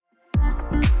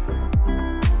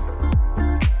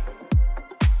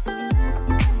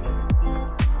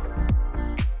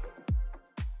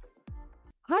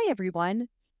everyone.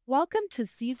 Welcome to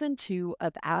season 2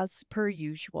 of As Per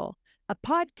Usual, a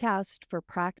podcast for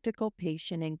practical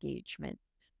patient engagement.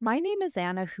 My name is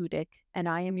Anna Hudick, and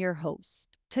I am your host.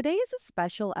 Today is a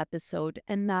special episode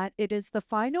in that it is the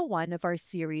final one of our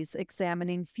series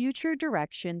examining future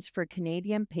directions for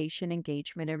Canadian patient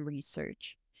engagement and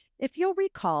research. If you'll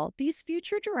recall, these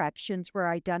future directions were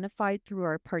identified through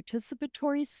our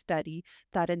participatory study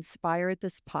that inspired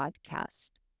this podcast.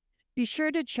 Be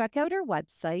sure to check out our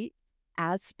website,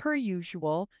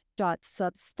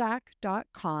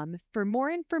 asperusual.substack.com, for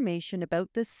more information about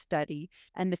this study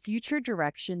and the future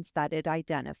directions that it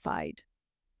identified.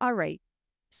 All right,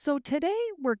 so today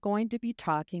we're going to be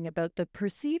talking about the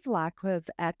perceived lack of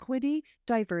equity,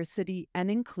 diversity,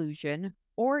 and inclusion,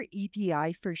 or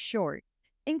EDI for short,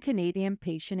 in Canadian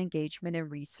patient engagement and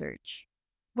research.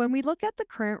 When we look at the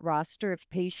current roster of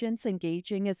patients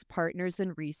engaging as partners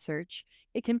in research,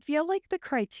 it can feel like the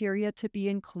criteria to be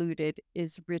included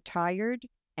is retired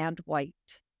and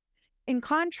white. In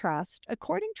contrast,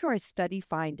 according to our study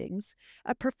findings,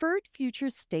 a preferred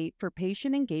future state for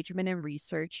patient engagement and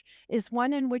research is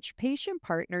one in which patient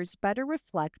partners better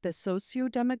reflect the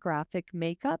socio-demographic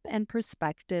makeup and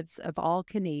perspectives of all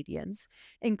Canadians,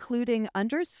 including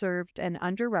underserved and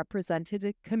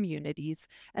underrepresented communities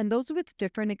and those with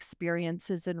different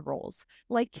experiences and roles,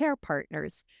 like care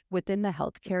partners, within the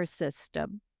healthcare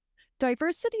system.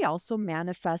 Diversity also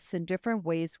manifests in different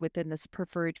ways within this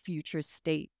preferred future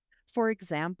state. For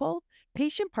example,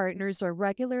 patient partners are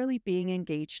regularly being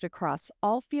engaged across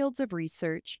all fields of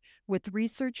research, with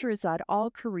researchers at all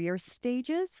career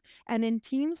stages and in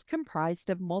teams comprised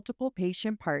of multiple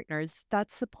patient partners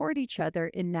that support each other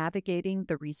in navigating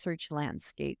the research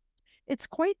landscape. It's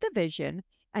quite the vision,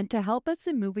 and to help us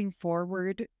in moving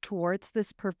forward towards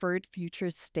this preferred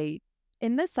future state,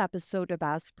 in this episode of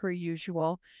As Per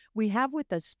Usual, we have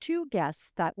with us two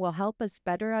guests that will help us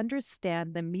better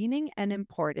understand the meaning and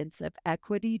importance of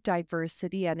equity,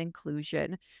 diversity, and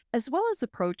inclusion, as well as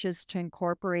approaches to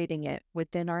incorporating it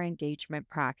within our engagement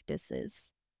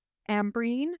practices.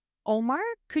 Ambreen, Omar,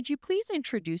 could you please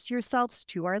introduce yourselves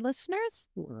to our listeners?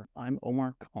 Sure. I'm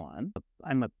Omar Khan.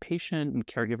 I'm a patient and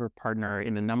caregiver partner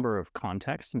in a number of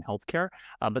contexts in healthcare.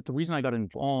 But the reason I got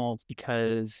involved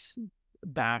because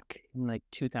back in like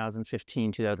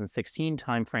 2015, 2016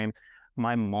 timeframe,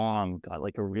 my mom got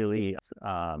like a really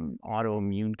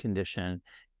autoimmune condition.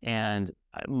 And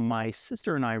my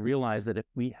sister and I realized that if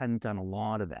we hadn't done a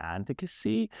lot of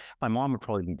advocacy, my mom would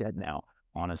probably be dead now,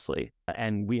 honestly.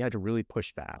 And we had to really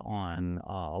push back on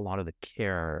a lot of the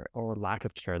care or lack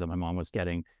of care that my mom was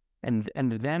getting. And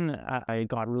then I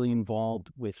got really involved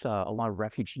with a lot of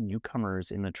refugee newcomers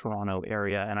in the Toronto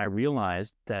area, and I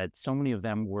realized that so many of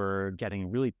them were getting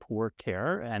really poor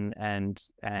care, and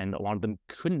a lot of them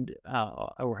couldn't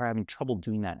or were having trouble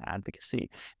doing that advocacy.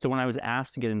 So when I was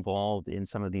asked to get involved in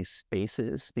some of these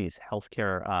spaces, these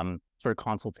healthcare sort of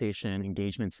consultation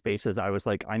engagement spaces, I was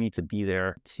like, I need to be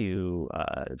there to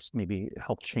maybe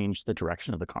help change the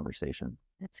direction of the conversation.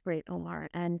 That's great,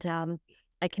 Omar. And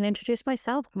I can introduce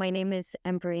myself. My name is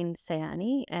Ambreen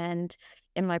Sayani, and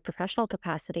in my professional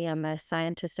capacity, I'm a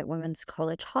scientist at Women's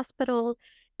College Hospital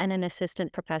and an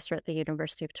assistant professor at the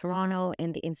University of Toronto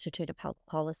in the Institute of Health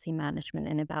Policy Management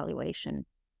and Evaluation.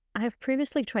 I have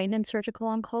previously trained in surgical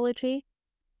oncology.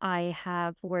 I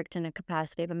have worked in a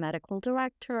capacity of a medical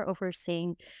director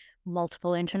overseeing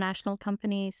multiple international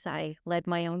companies. I led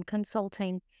my own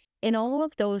consulting. In all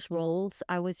of those roles,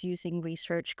 I was using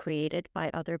research created by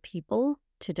other people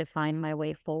to define my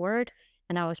way forward,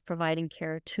 and I was providing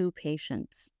care to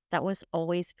patients. That was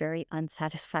always very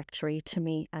unsatisfactory to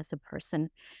me as a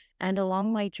person. And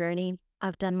along my journey,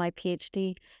 I've done my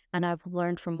PhD, and I've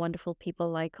learned from wonderful people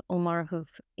like Omar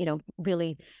who've,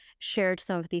 really shared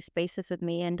some of these spaces with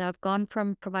me. And I've gone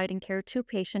from providing care to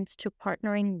patients to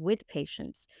partnering with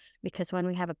patients, because when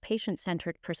we have a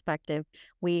patient-centered perspective,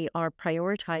 we are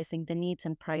prioritizing the needs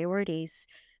and priorities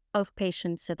of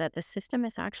patients so that the system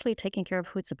is actually taking care of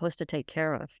who it's supposed to take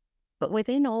care of. But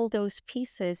within all those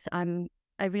pieces, I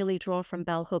really draw from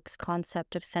Bell Hook's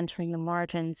concept of centering the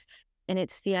margins. And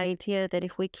it's the idea that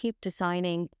if we keep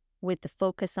designing with the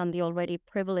focus on the already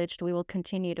privileged, we will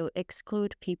continue to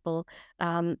exclude people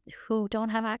who don't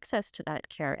have access to that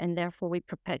care. And therefore, we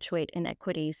perpetuate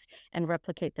inequities and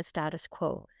replicate the status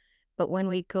quo. But when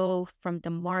we go from the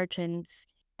margins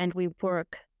and we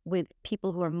work with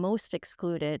people who are most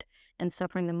excluded and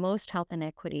suffering the most health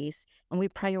inequities, and we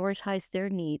prioritize their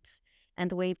needs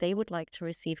and the way they would like to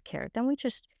receive care, then we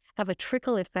just have a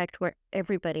trickle effect where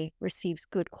everybody receives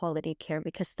good quality care,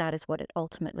 because that is what it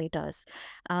ultimately does.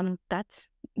 That's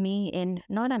me in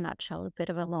not a nutshell, a bit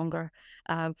of a longer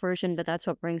version, but that's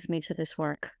what brings me to this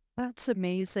work. That's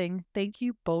amazing. Thank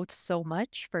you both so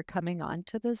much for coming on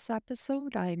to this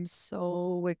episode. I'm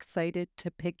so excited to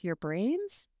pick your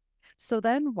brains. So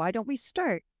then, why don't we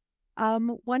start?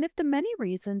 One of the many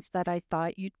reasons that I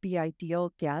thought you'd be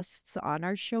ideal guests on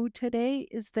our show today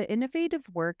is the innovative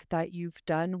work that you've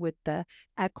done with the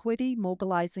Equity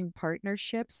Mobilizing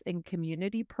Partnerships in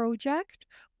Community Project,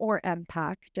 or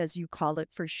EMPaCT as you call it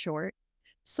for short.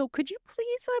 So, could you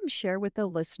please share with the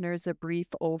listeners a brief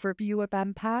overview of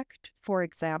EMPaCT? For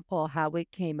example, how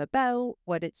it came about,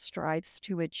 what it strives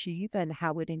to achieve, and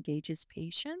how it engages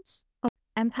patients?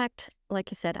 EMPaCT,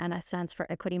 like you said, Anna, stands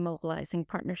for Equity Mobilizing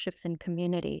Partnerships in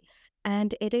Community.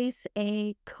 And it is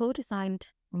a co designed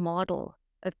model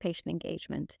of patient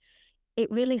engagement.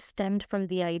 It really stemmed from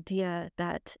the idea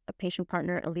that a patient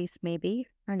partner, Elise maybe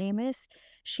her name is,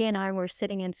 she and I were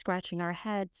sitting and scratching our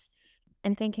heads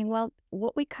and thinking, well,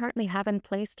 what we currently have in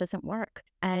place doesn't work.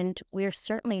 And we're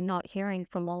certainly not hearing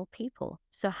from all people.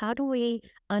 So, how do we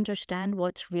understand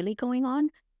what's really going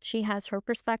on? She has her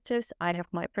perspectives, I have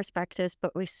my perspectives,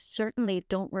 but we certainly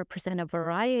don't represent a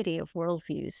variety of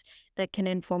worldviews that can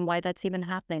inform why that's even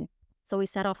happening. So, we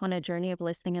set off on a journey of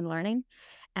listening and learning.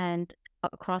 And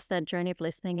across that journey of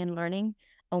listening and learning,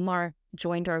 Omar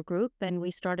joined our group and we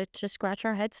started to scratch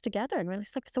our heads together and really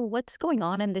like, so what's going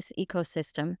on in this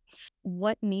ecosystem?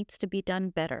 What needs to be done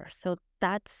better? So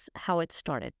that's how it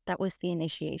started. That was the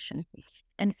initiation.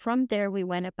 And from there, we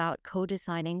went about co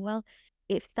designing, well,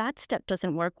 if that step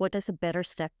doesn't work, what does a better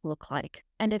step look like?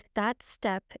 And if that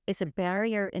step is a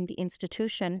barrier in the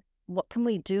institution, what can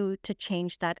we do to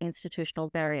change that institutional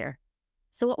barrier?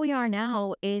 So what we are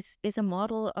now is a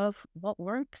model of what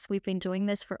works. We've been doing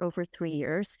this for over 3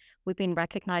 years. We've been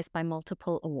recognized by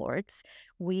multiple awards.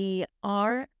 We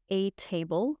are a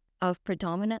table of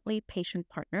predominantly patient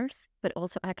partners, but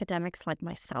also academics like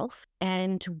myself.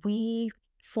 And we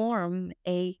form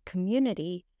a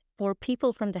community for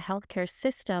people from the healthcare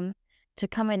system to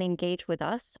come and engage with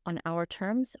us on our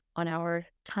terms, on our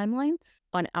timelines,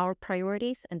 on our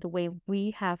priorities, and the way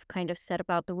we have kind of set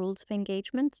about the rules of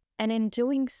engagement. And in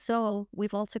doing so,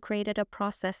 we've also created a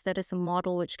process that is a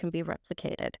model which can be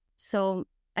replicated. So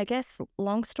I guess,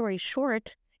 long story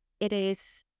short, it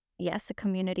is, yes, a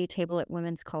community table at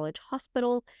Women's College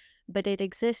Hospital, but it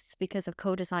exists because of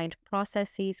co-designed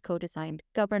processes, co-designed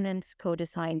governance,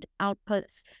 co-designed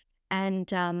outputs. And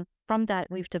from that,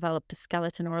 we've developed a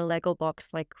skeleton or a Lego box,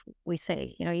 like we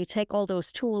say. You know, you take all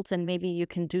those tools and maybe you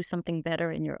can do something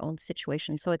better in your own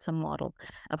situation. So it's a model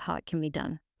of how it can be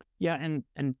done. Yeah, and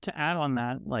to add on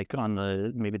that, like on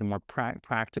the maybe the more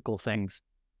practical things,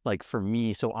 like for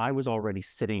me, so I was already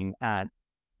sitting at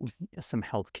some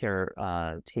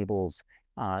healthcare tables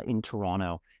in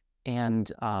Toronto,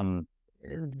 and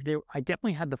I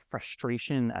definitely had the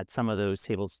frustration at some of those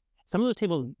tables. Some of those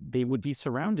tables, they would be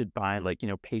surrounded by like,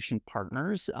 patient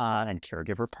partners and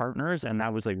caregiver partners, and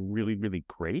that was like really, really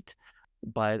great.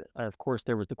 But of course,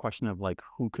 there was the question of like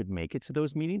who could make it to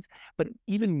those meetings. But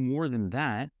even more than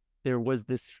that, there was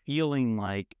this feeling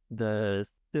like the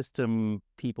system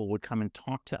people would come and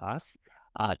talk to us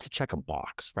to check a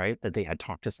box, right? That they had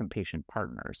talked to some patient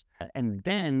partners. And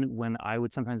then when I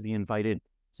would sometimes be invited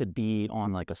to be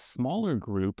on like a smaller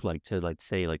group, like to like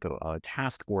say like a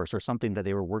task force or something that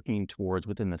they were working towards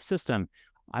within the system,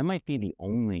 I might be the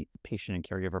only patient and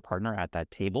caregiver partner at that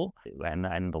table.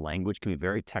 And the language can be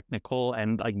very technical.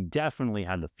 And I definitely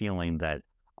had the feeling that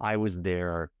I was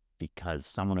there because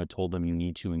someone had told them you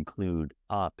need to include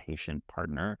a patient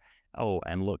partner. Oh,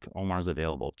 and look, Omar's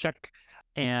available. Check.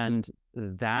 And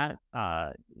that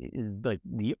is like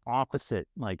the opposite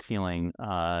like feeling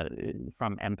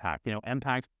from EMPaCT.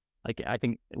 EMPaCT, like I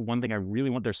think one thing I really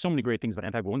want, there's so many great things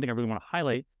about EMPaCT, but one thing I really want to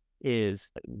highlight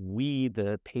is we,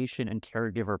 the patient and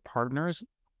caregiver partners,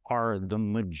 are the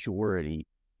majority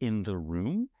in the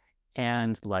room.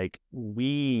 And like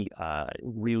we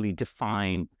really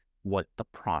define what the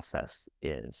process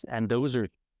is. And those are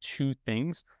two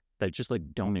things that just like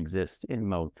don't exist in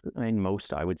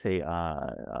most I would say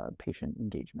patient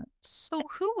engagement. So,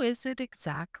 who is it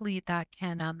exactly that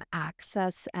can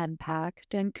access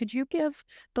EMPaCT? And could you give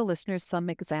the listeners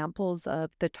some examples of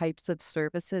the types of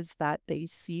services that they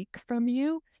seek from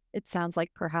you? It sounds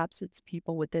like perhaps it's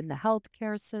people within the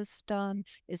healthcare system.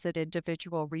 Is it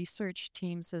individual research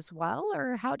teams as well,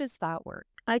 or how does that work?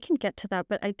 I can get to that,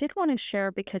 but I did want to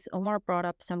share because Omar brought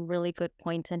up some really good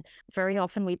points, and very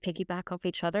often we piggyback off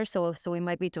each other. So we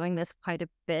might be doing this quite a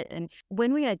bit. And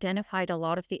when we identified a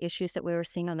lot of the issues that we were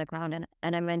seeing on the ground,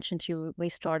 and I mentioned to you, we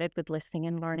started with listening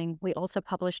and learning. We also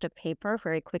published a paper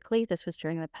very quickly. This was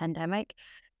during the pandemic,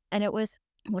 and it was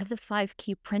what are the 5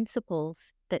 key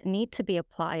principles that need to be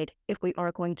applied if we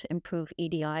are going to improve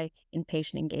EDI in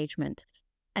patient engagement.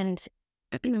 And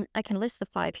I can list the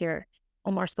 5 here.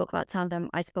 Omar spoke about some of them.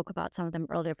 I spoke about some of them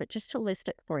earlier, but just to list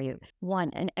it for you.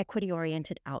 1, an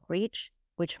equity-oriented outreach,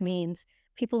 which means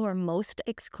people who are most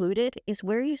excluded is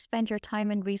where you spend your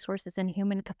time and resources and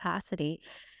human capacity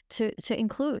to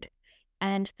include.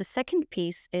 And the second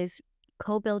piece is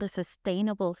co-build a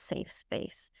sustainable safe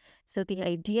space. So the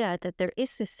idea that there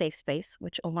is this safe space,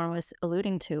 which Omar was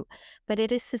alluding to, but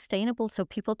it is sustainable so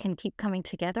people can keep coming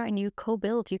together and you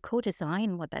co-build, you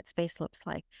co-design what that space looks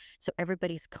like so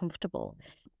everybody's comfortable.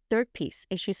 Third piece,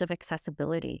 issues of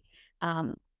accessibility.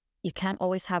 You can't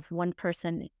always have one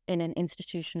person in an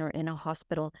institution or in a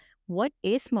hospital. What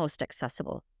is most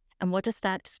accessible? And what does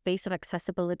that space of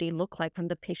accessibility look like from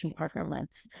the patient partner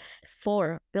lens?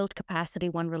 4, build capacity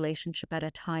one relationship at a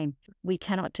time. We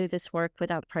cannot do this work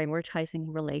without prioritizing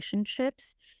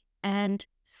relationships and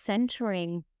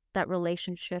centering that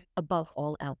relationship above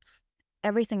all else.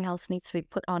 Everything else needs to be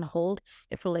put on hold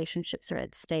if relationships are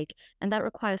at stake. And that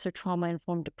requires a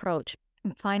trauma-informed approach.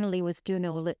 And finally was do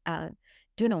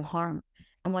no harm.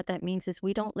 And what that means is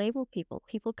we don't label people.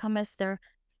 People come as their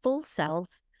full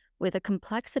selves with a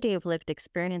complexity of lived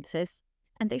experiences,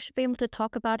 and they should be able to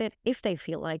talk about it if they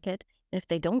feel like it, and if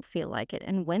they don't feel like it,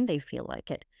 and when they feel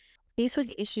like it. These were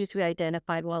the issues we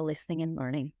identified while listening and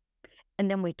learning.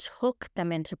 And then we took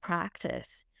them into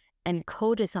practice and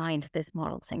co-designed this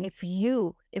model saying, if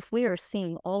we are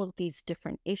seeing all of these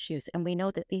different issues, and we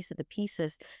know that these are the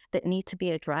pieces that need to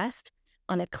be addressed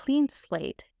on a clean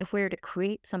slate, if we were to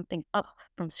create something up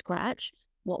from scratch,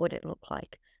 what would it look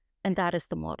like? And that is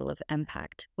the model of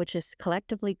EMPaCT, which is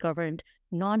collectively governed,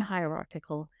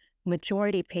 non-hierarchical,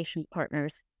 majority patient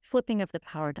partners, flipping of the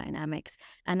power dynamics,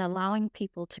 and allowing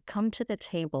people to come to the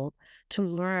table to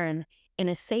learn in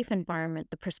a safe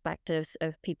environment the perspectives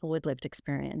of people with lived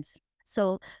experience.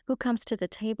 So who comes to the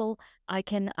table? I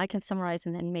can summarize,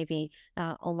 and then maybe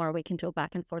Omar, we can do a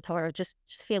back and forth, or just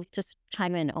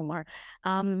chime in, Omar.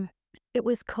 It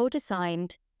was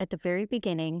co-designed at the very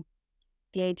beginning.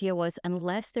 The idea was,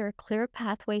 unless there are clear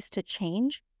pathways to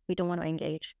change, we don't want to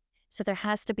engage. So there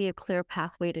has to be a clear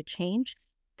pathway to change.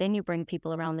 Then you bring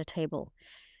people around the table.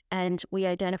 And we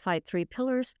identified 3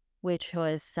 pillars, which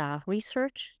was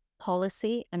research,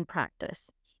 policy, and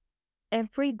practice.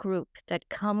 Every group that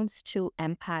comes to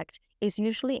EMPaCT is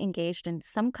usually engaged in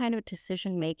some kind of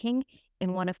decision-making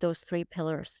in one of those 3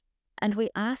 pillars. And we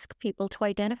ask people to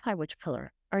identify which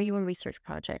pillar. Are you a research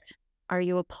project? Are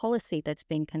you a policy that's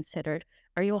being considered?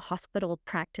 Are you a hospital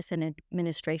practice and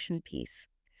administration piece?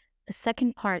 The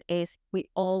second part is we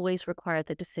always require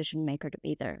the decision maker to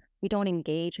be there. We don't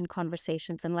engage in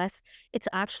conversations unless it's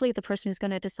actually the person who's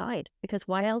going to decide, because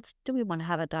why else do we want to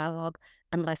have a dialogue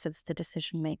unless it's the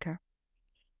decision maker?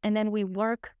 And then we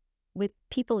work with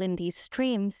people in these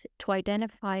streams to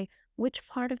identify which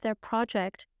part of their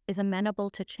project is amenable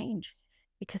to change.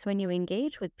 Because when you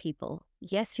engage with people,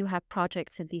 yes, you have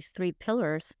projects in these 3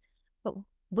 pillars, but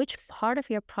which part of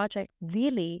your project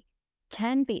really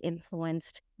can be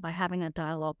influenced by having a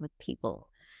dialogue with people?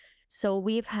 So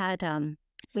we've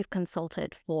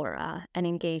consulted for and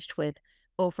engaged with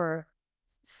over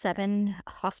 7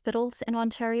 hospitals in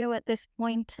Ontario at this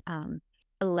point,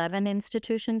 11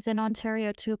 institutions in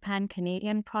Ontario, 2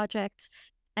 pan-Canadian projects.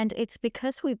 And it's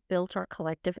because we've built our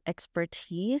collective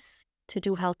expertise to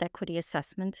do health equity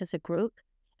assessments as a group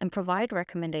and provide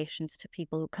recommendations to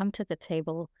people who come to the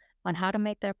table on how to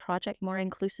make their project more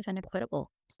inclusive and equitable.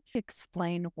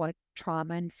 Explain what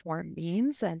trauma informed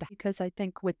means, and because I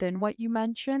think within what you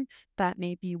mentioned, that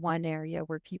may be one area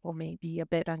where people may be a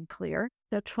bit unclear.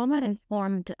 The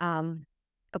trauma-informed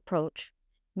approach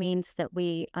means that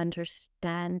we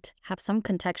have some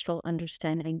contextual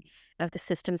understanding of the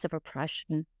systems of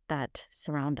oppression that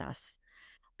surround us.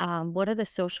 What are the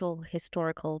social,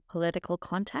 historical, political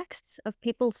contexts of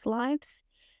people's lives?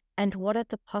 And what are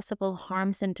the possible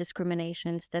harms and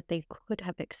discriminations that they could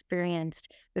have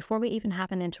experienced before we even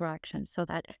have an interaction? So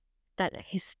that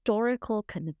historical,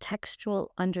 contextual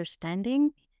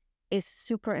understanding is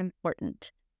super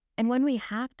important. And when we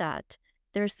have that,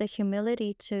 there's the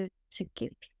humility to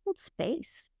give people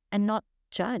space and not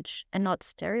judge and not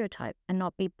stereotype and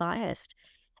not be biased.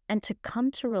 and to come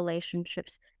to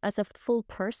relationships as a full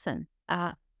person.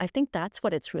 I think that's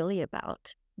what it's really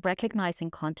about. Recognizing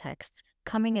contexts,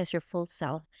 coming as your full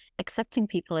self, accepting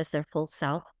people as their full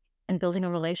self, and building a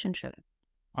relationship.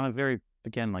 On a very,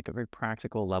 again, like a very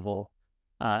practical level,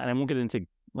 and I won't get into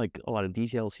like a lot of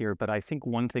details here, but I think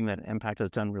one thing that EMPaCT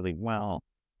has done really well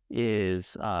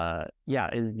is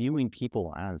is viewing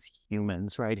people as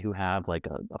humans, right, who have like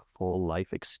a full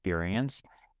life experience,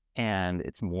 and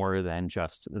it's more than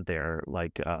just their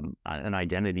like an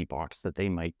identity box that they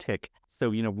might tick. So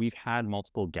we've had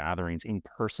multiple gatherings in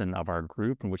person of our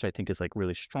group, and which I think is like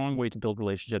really strong way to build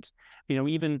relationships.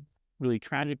 Even really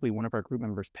tragically, one of our group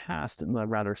members passed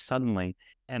rather suddenly,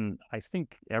 and I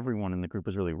think everyone in the group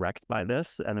was really wrecked by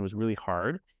this, and it was really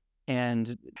hard.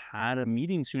 And had a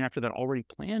meeting soon after that, already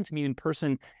planned to meet in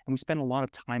person, and we spent a lot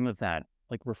of time of that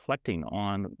like reflecting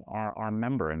on our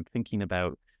member and thinking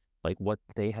about like what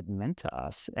they had meant to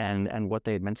us, and what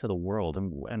they had meant to the world,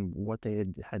 and what they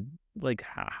had like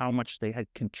how much they had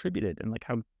contributed, and like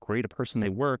how great a person they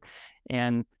were.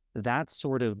 And that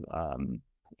sort of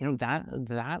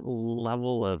that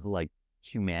level of like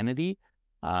humanity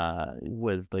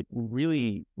was like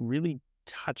really, really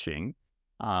touching,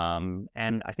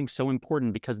 and I think so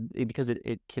important because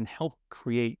it can help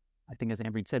create, I think, as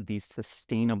Amber said, these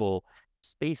sustainable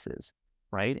spaces,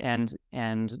 right? And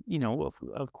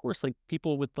of course, like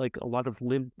people with like a lot of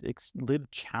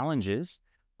lived challenges,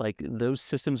 like those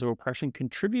systems of oppression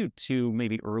contribute to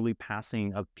maybe early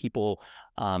passing of people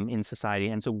in society.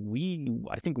 And so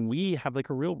I think we have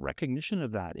like a real recognition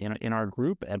of that in our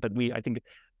group. But I think,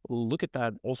 look at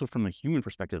that also from a human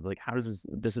perspective. Like, how does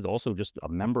this is also just a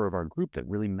member of our group that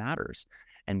really matters,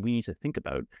 and we need to think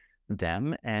about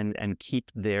them and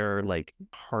keep their like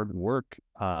hard work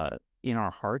in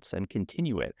our hearts and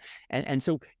continue it. And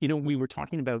so we were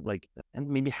talking about like, and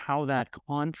maybe how that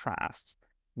contrasts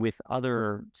with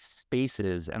other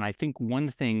spaces. And I think one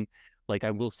thing, like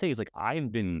I will say, is like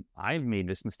I've made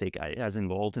this mistake as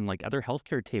involved in like other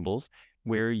healthcare tables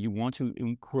where you want to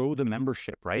grow the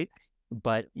membership, right?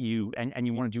 But you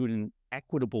want to do it in an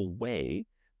equitable way.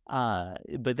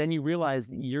 But then you realize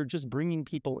you're just bringing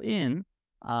people in,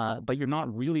 but you're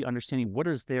not really understanding what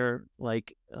is their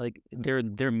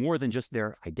they're more than just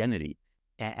their identity.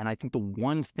 And I think the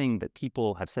one thing that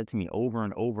people have said to me over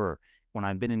and over when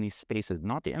I've been in these spaces,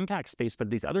 not the EMPaCT space, but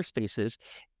these other spaces,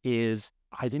 is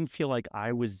I didn't feel like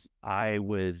I was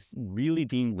really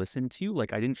being listened to.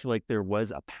 Like I didn't feel like there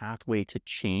was a pathway to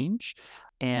change.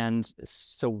 And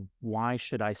so why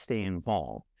should I stay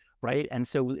involved? Right. And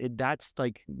so that's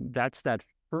that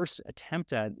first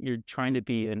attempt at, you're trying to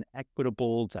be an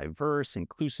equitable, diverse,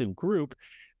 inclusive group.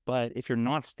 But if you're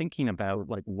not thinking about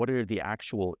like what are the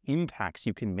actual impacts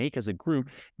you can make as a group,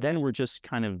 then we're just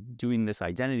kind of doing this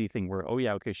identity thing where, oh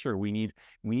yeah, okay, sure, we need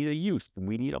a youth,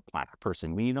 we need a Black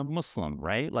person, we need a Muslim,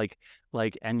 right?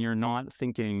 And you're not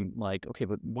thinking like, okay,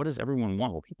 but what does everyone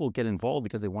want? Well, people get involved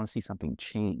because they want to see something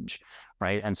change,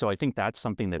 right? And so I think that's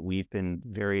something that we've been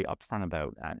very upfront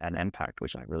about at EMPaCT,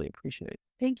 which I really appreciate.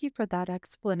 Thank you for that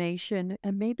explanation.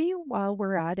 And maybe while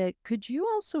we're at it, could you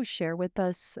also share with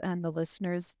us and the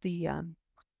listeners the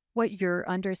what your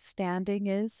understanding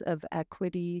is of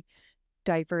equity,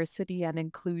 diversity, and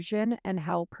inclusion, and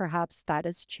how perhaps that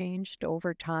has changed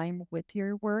over time with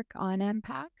your work on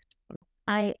EMPaCT?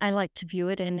 I like to view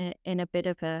it in a bit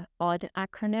of a odd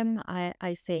acronym.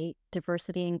 I say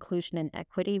diversity, inclusion, and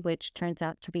equity, which turns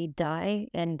out to be DI,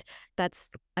 and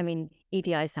I mean,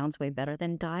 EDI sounds way better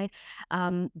than DI.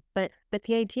 But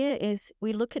the idea is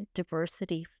we look at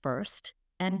diversity first.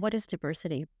 And what is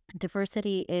diversity?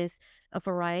 Diversity is a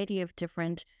variety of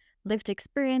different lived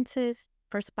experiences,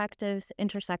 perspectives,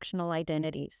 intersectional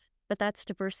identities. But that's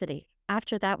diversity.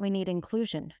 After that, we need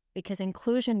inclusion, because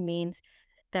inclusion means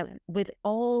that with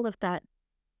all of that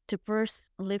diverse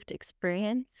lived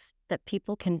experience that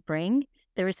people can bring,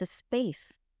 there is a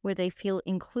space where they feel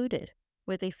included,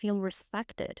 where they feel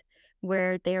respected,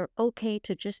 where they're okay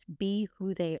to just be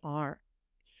who they are.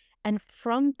 And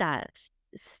from that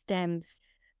stems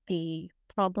the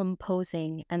problem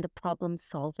posing and the problem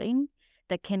solving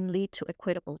that can lead to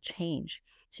equitable change.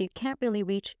 So you can't really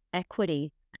reach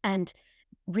equity and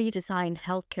redesign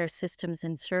healthcare systems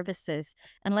and services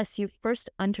unless you first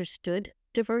understood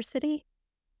diversity,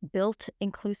 built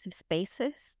inclusive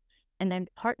spaces, and then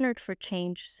partnered for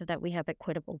change so that we have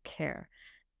equitable care.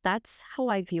 That's how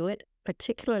I view it,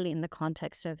 particularly in the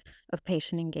context of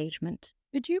patient engagement.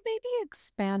 Could you maybe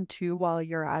expand too, while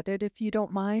you're at it, if you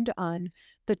don't mind, on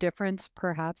the difference,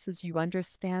 perhaps as you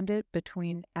understand it,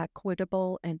 between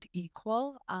equitable and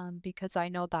equal? Because I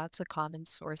know that's a common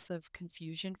source of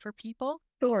confusion for people.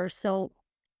 Sure. So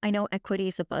I know equity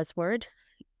is a buzzword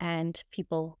and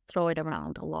people throw it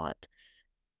around a lot,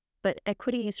 but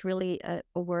equity is really a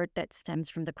word that stems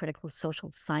from the critical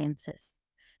social sciences.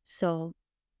 So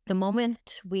the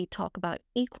moment we talk about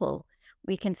equal,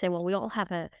 we can say, well, we all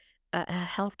have a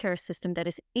healthcare system that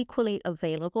is equally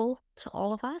available to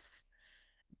all of us,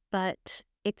 but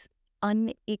it's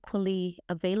unequally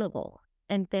available.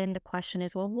 And then the question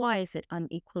is, well, why is it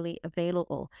unequally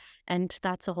available? And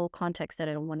that's a whole context that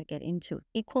I don't want to get into.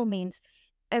 Equal means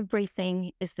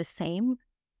everything is the same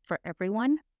for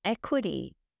everyone.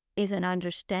 Equity is an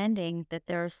understanding that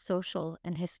there are social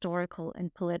and historical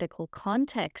and political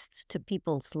contexts to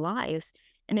people's lives.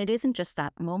 And it isn't just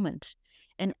that moment.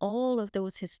 And all of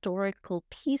those historical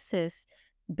pieces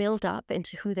build up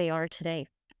into who they are today.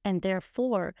 And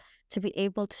therefore, to be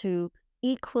able to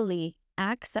equally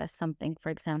access something, for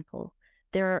example,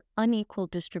 there are unequal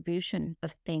distribution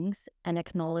of things and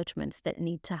acknowledgments that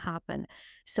need to happen.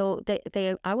 So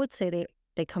I would say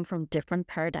they come from different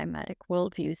paradigmatic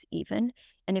worldviews even.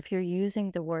 And if you're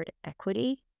using the word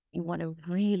equity, you want to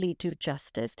really do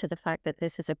justice to the fact that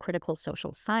this is a critical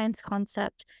social science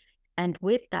concept. And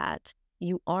with that,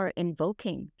 you are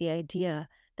invoking the idea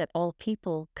that all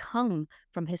people come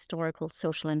from historical,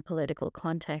 social, and political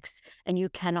contexts, and you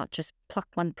cannot just pluck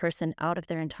one person out of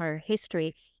their entire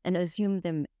history and assume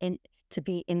them to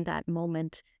be in that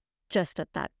moment, just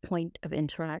at that point of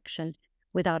interaction,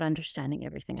 without understanding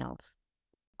everything else.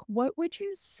 What would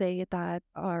you say that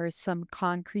are some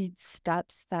concrete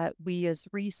steps that we as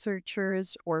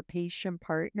researchers or patient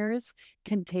partners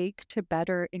can take to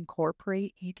better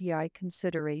incorporate EDI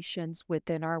considerations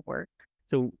within our work?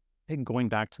 So I think going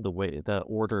back to the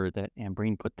order that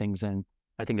Ambreen put things in,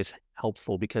 I think is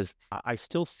helpful because I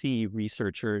still see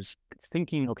researchers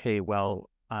thinking, okay, well,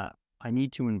 I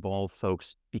need to involve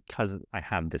folks because I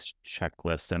have this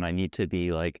checklist and I need to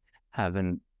be like, have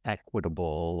an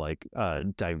equitable, like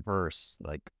diverse,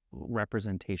 like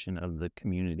representation of the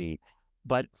community.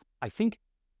 But I think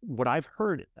what I've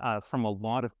heard from a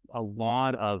lot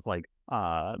of like,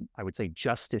 I would say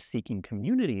justice seeking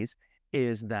communities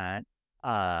is that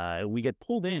we get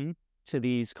pulled in to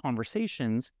these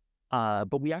conversations,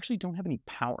 but we actually don't have any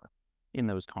power in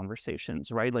those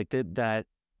conversations, right? Like there's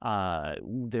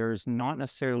not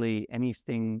necessarily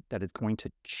anything that is going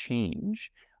to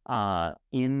change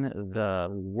in the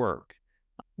work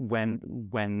when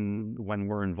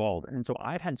we're involved. And so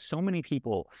I've had so many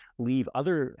people leave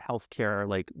other healthcare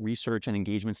like research and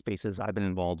engagement spaces I've been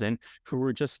involved in who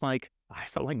were just like, I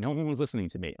felt like no one was listening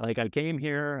to me. Like I came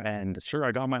here and sure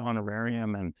I got my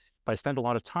honorarium but I spent a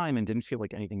lot of time and didn't feel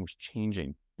like anything was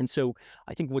changing. And so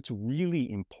I think what's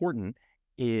really important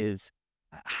is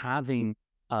having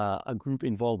a group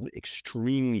involved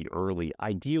extremely early,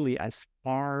 ideally as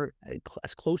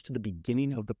close to the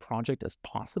beginning of the project as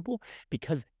possible,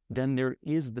 because then there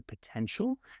is the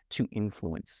potential to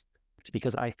influence.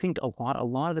 Because I think a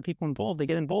lot of the people involved, they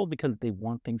get involved because they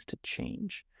want things to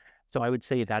change. So I would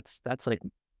say that's like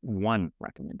one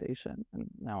recommendation. And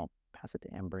now I'll pass it to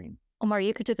Ambreen. Omar,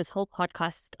 you could do this whole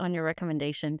podcast on your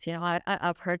recommendations. You know,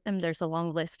 I've heard them. There's a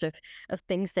long list of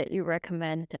things that you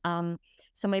recommend.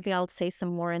 So maybe I'll say some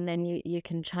more and then you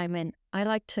can chime in. I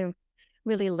like to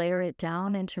really layer it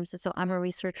down in terms of, so I'm a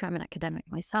researcher, I'm an academic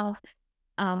myself.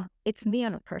 It's me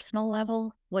on a personal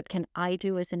level. What can I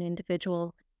do as an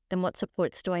individual? Then what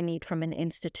supports do I need from an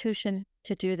institution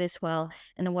to do this well?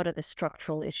 And then what are the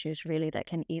structural issues really that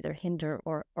can either hinder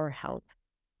or help?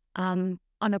 On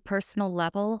a personal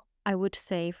level, I would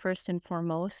say first and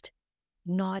foremost,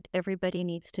 not everybody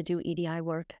needs to do EDI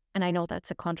work. And I know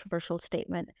that's a controversial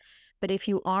statement, but if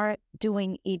you are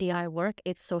doing EDI work,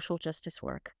 it's social justice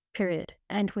work, period.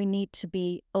 And we need to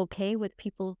be okay with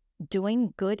people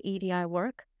doing good EDI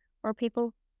work or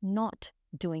people not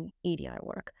doing EDI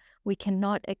work. We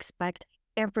cannot expect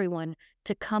everyone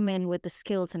to come in with the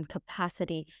skills and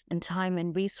capacity and time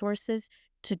and resources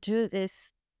to do the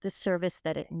service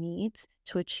that it needs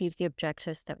to achieve the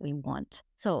objectives that we want.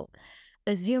 So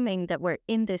assuming that we're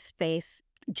in this space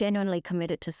genuinely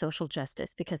committed to social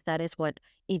justice, because that is what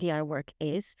EDI work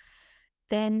is,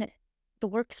 then the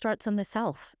work starts on the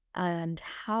self. And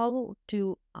how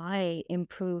do I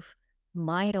improve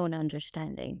my own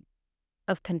understanding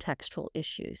of contextual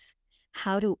issues?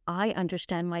 How do I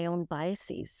understand my own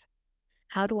biases?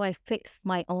 How do I fix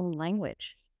my own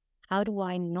language? How do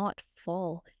I not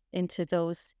fall into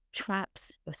those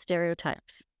traps of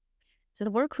stereotypes? So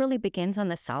the work really begins on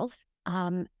the self.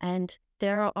 And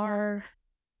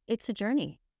it's a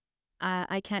journey.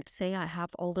 I can't say I have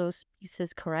all those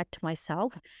pieces correct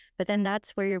myself, but then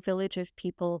that's where your village of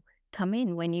people come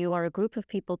in. When you are a group of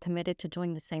people committed to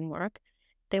doing the same work,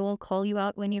 They will call you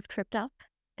out when you've tripped up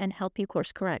and help you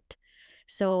course correct.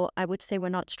 So I would say we're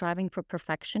not striving for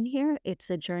perfection here. It's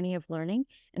a journey of learning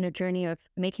and a journey of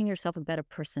making yourself a better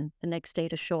person the next day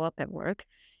to show up at work,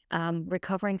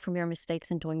 recovering from your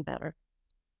mistakes and doing better.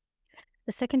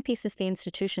 The second piece is the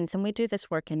institutions, and we do this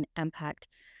work in EMPaCT.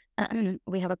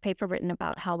 We have a paper written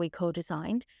about how we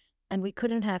co-designed, and we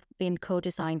couldn't have been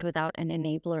co-designed without an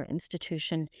enabler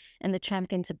institution and the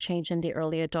champions of change and the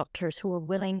early adopters who were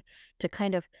willing to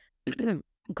kind of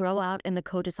grow out in the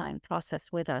co-design process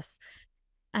with us.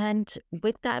 And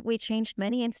with that, we changed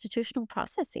many institutional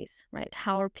processes, right?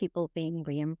 How are people being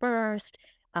reimbursed?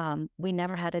 We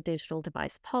never had a digital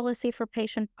device policy for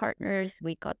patient partners.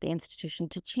 We got the institution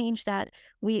to change that.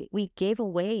 We gave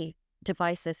away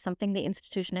devices, something the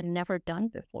institution had never done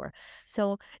before.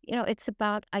 So, it's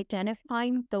about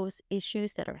identifying those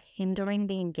issues that are hindering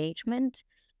the engagement,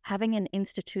 having an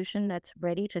institution that's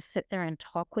ready to sit there and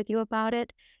talk with you about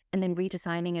it, and then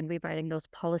redesigning and rewriting those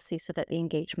policies so that the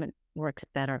engagement works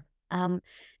better. And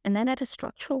then at a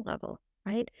structural level,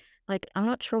 right? Like, I'm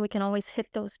not sure we can always hit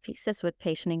those pieces with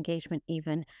patient engagement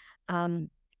even.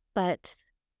 But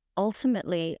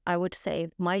ultimately, I would say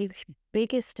my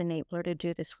biggest enabler to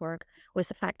do this work was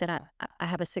the fact that I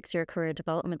have a 6-year career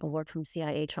development award from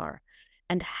CIHR.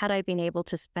 And had I been able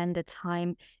to spend the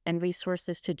time and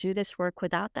resources to do this work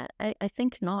without that, I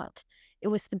think not. It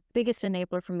was the biggest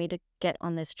enabler for me to get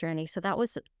on this journey. So that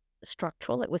was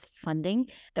structural. It was funding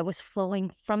that was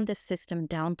flowing from the system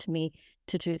down to me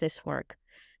to do this work.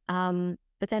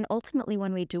 But then ultimately,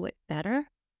 when we do it better,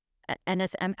 and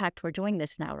as EMPaCT, we're doing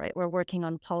this now, right? We're working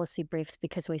on policy briefs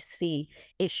because we see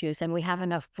issues and we have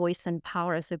enough voice and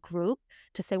power as a group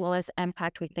to say, well, as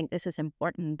EMPaCT, we think this is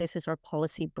important. This is our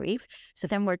policy brief. So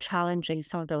then we're challenging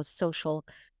some of those social,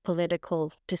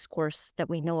 political discourse that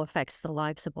we know affects the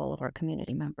lives of all of our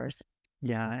community members.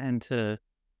 Yeah, and to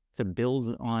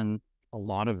build on a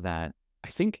lot of that,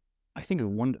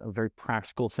 a very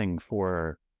practical thing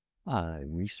for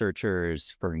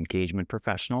researchers, for engagement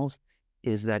professionals,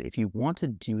 is that if you want to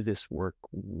do this work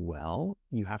well,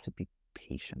 you have to be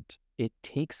patient. It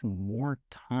takes more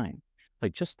time.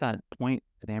 Like just that point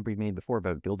that Amber made before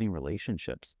about building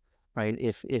relationships, right?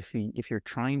 If you're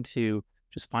trying to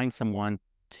just find someone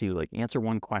to like answer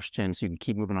one question so you can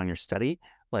keep moving on your study,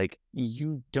 like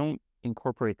you don't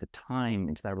incorporate the time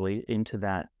into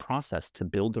that process to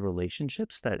build the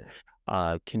relationships that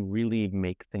can really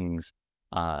make things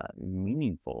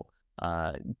meaningful,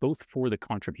 both for the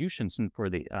contributions and for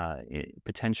the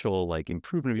potential like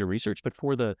improvement of your research, but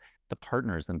for the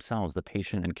partners themselves, the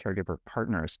patient and caregiver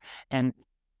partners. And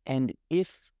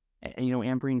if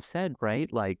Amberine said,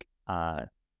 right, like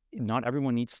not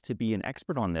everyone needs to be an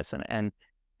expert on this, and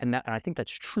I think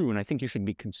that's true, and I think you should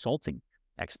be consulting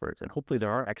experts, and hopefully there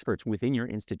are experts within your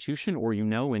institution or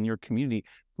in your community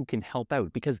who can help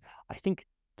out, because I think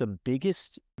the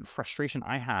biggest frustration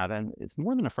I have, and it's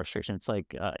more than a frustration, it's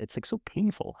like so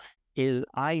painful, is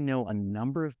I know a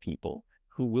number of people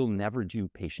who will never do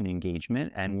patient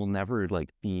engagement and will never like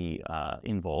be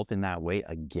involved in that way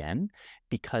again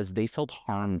because they felt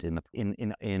harmed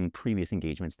in previous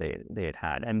engagements they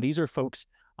had. And these are folks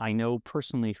I know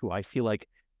personally who I feel like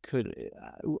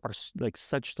are like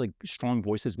such like strong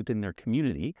voices within their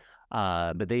community,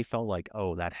 but they felt like,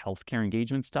 oh, that healthcare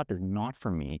engagement stuff is not for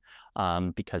me,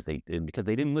 because they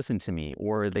didn't listen to me,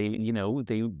 or there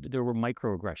were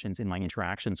microaggressions in my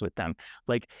interactions with them,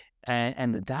 like,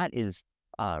 and that is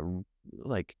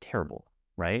like terrible,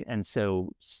 right? And so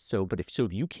but if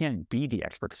you can't be the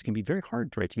expert, because it can be very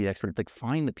hard, right, to be the expert, like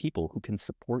find the people who can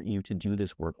support you to do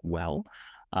this work well,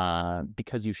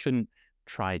 because you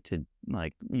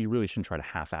really shouldn't try to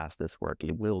half-ass this work.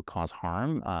 It will cause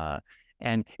harm.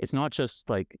 And it's not just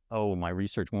like, oh, my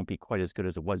research won't be quite as good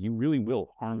as it was. You really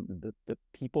will harm the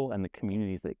people and the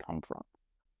communities they come from.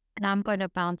 And I'm going to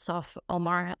bounce off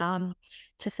Omar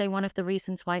to say one of the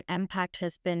reasons why EMPaCT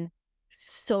has been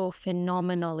so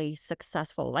phenomenally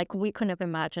successful. Like we couldn't have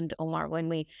imagined, Omar, when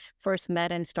we first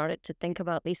met and started to think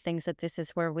about these things, that this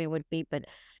is where we would be. But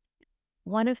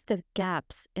one of the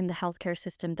gaps in the healthcare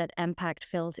system that EMPaCT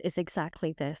fills is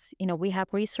exactly this. We have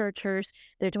researchers,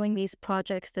 they're doing these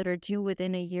projects that are due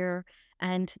within a year,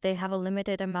 and they have a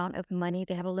limited amount of money,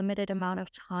 they have a limited amount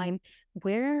of time.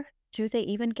 Where do they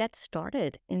even get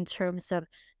started in terms of,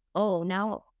 oh,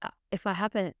 now if I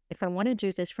want to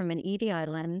do this from an EDI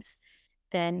lens,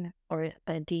 then, or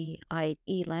a DIE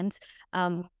lens,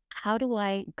 how do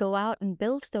I go out and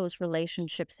build those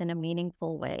relationships in a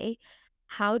meaningful way?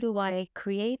 How do I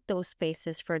create those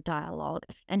spaces for dialogue?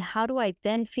 And how do I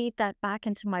then feed that back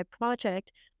into my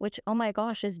project, which, oh my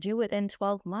gosh, is due within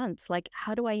 12 months? Like,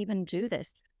 how do I even do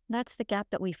this? That's the gap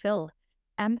that we fill.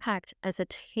 EMPaCT as a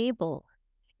table,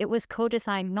 it was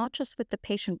co-designed not just with the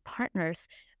patient partners,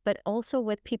 but also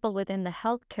with people within the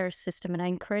healthcare system. And I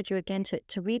encourage you again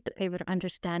to read the paper to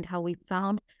understand how we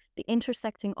found the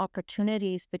intersecting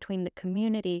opportunities between the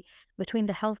community, between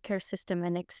the healthcare system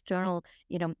and external,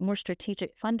 more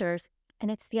strategic funders. And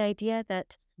it's the idea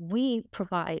that we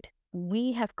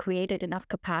have created enough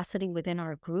capacity within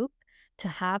our group to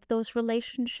have those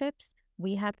relationships.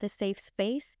 We have the safe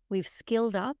space. We've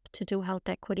skilled up to do health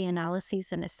equity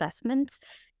analyses and assessments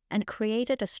and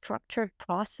created a structured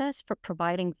process for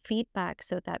providing feedback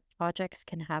so that projects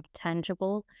can have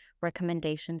tangible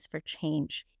recommendations for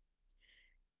change.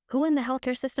 Who in the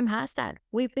healthcare system has that?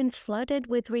 We've been flooded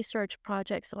with research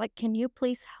projects like, can you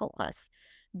please help us?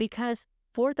 Because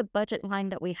for the budget line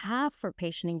that we have for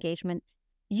patient engagement,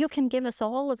 you can give us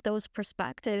all of those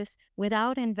perspectives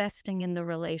without investing in the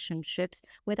relationships,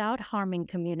 without harming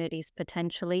communities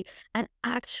potentially, and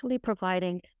actually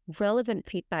providing relevant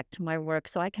feedback to my work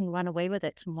so I can run away with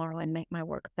it tomorrow and make my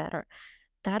work better.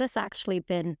 That has actually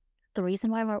been the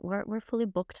reason why we're fully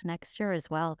booked next year as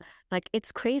well. Like,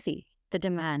 it's crazy, the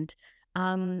demand.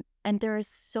 And there is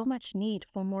so much need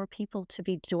for more people to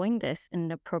be doing this in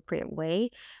an appropriate way.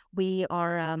 We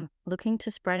are looking to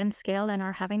spread and scale and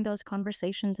are having those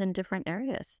conversations in different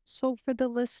areas. So, for the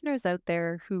listeners out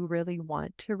there who really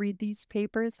want to read these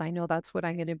papers, I know that's what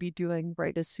I'm going to be doing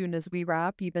right as soon as we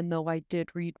wrap, even though I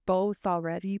did read both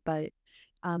already, but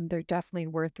they're definitely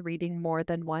worth reading more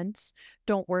than once.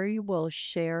 Don't worry, we'll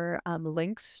share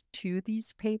links to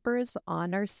these papers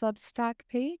on our Substack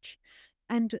page.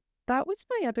 And that was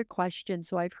my other question.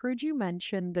 So I've heard you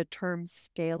mention the term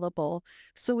scalable.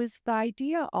 So is the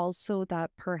idea also that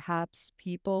perhaps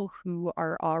people who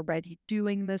are already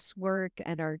doing this work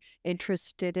and are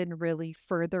interested in really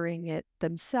furthering it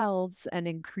themselves and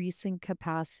increasing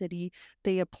capacity,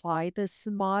 they apply this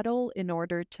model in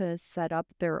order to set up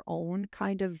their own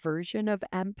kind of version of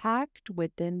impact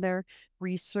within their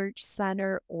research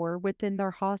center or within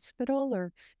their hospital?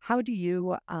 Or how do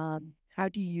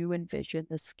you envision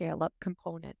the scale up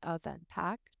component of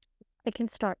impact? I can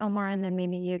start, Omar, and then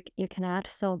maybe you can add.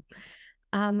 So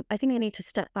I think I need to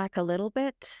step back a little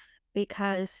bit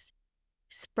because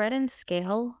spread and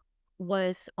scale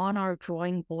was on our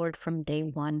drawing board from day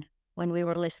one when we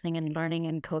were listening and learning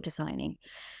and co-designing.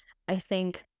 I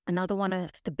think another one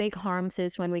of the big harms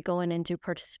is when we go in and do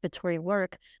participatory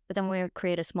work, but then we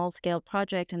create a small scale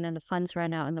project and then the funds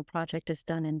run out and the project is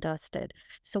done and dusted.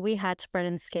 So we had spread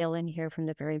and scale in here from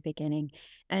the very beginning.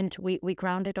 And we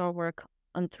grounded our work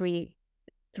on three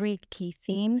key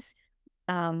themes.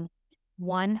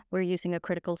 One, we're using a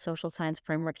critical social science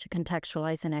framework to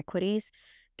contextualize inequities.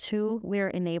 Two, we're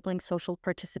enabling social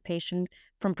participation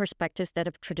from perspectives that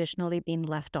have traditionally been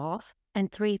left off. And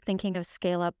three, thinking of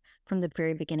scale up from the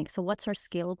very beginning. So what's our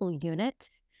scalable unit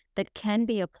that can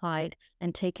be applied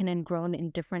and taken and grown in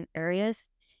different areas?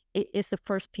 It is the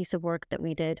first piece of work that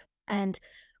we did. And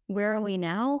where are we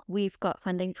now? We've got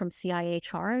funding from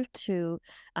CIHR to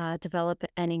develop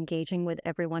an Engaging with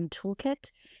Everyone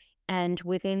toolkit. And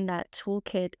within that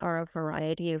toolkit are a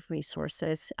variety of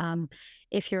resources.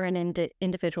 If you're an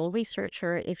individual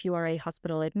researcher, if you are a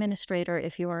hospital administrator,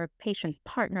 if you are a patient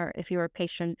partner, if you're a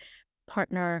patient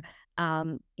partner,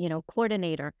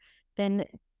 coordinator, then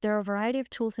there are a variety of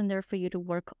tools in there for you to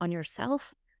work on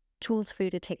yourself, tools for you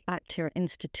to take back to your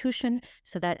institution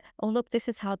so that, oh, look, this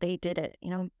is how they did it.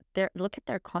 Look at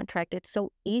their contract. It's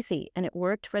so easy and it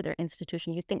worked for their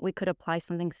institution. You think we could apply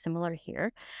something similar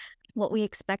here? What we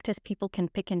expect is people can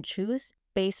pick and choose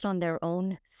based on their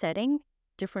own setting,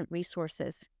 different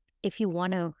resources. If you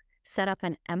want to set up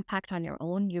an impact on your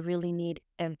own, you really need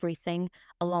everything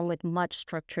along with much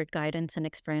structured guidance and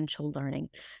experiential learning.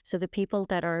 So the people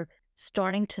that are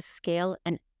starting to scale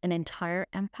an entire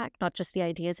impact, not just the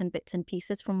ideas and bits and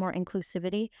pieces for more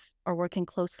inclusivity, are working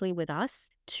closely with us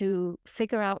to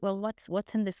figure out, well,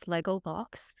 what's in this Lego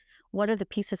box? What are the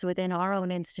pieces within our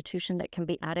own institution that can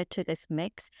be added to this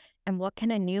mix? And what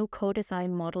can a new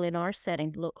co-design model in our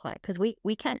setting look like? Because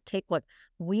we can't take what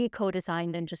we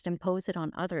co-designed and just impose it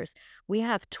on others. We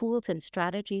have tools and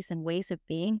strategies and ways of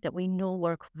being that we know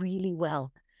work really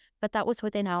well. But that was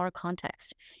within our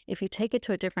context. If you take it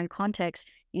to a different context,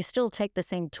 you still take the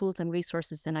same tools and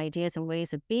resources and ideas and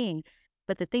ways of being,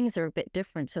 but the things are a bit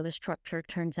different. So the structure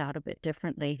turns out a bit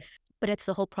differently. But it's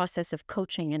the whole process of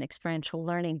coaching and experiential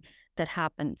learning that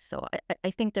happens. So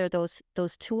I think there are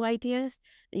those two ideas.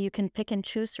 You can pick and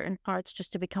choose certain parts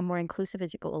just to become more inclusive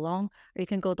as you go along, or you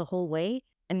can go the whole way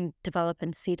and develop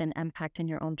and seed an impact in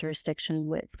your own jurisdiction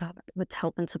with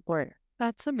help and support.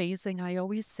 That's amazing. I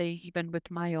always say, even with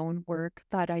my own work,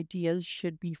 that ideas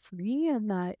should be free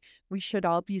and that we should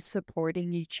all be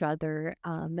supporting each other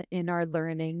in our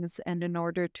learnings and in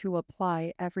order to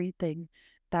apply everything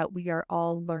that we are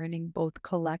all learning, both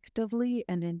collectively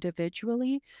and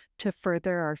individually, to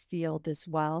further our field as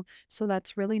well. So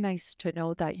that's really nice to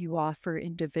know that you offer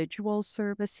individual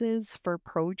services for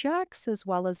projects, as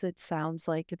well as it sounds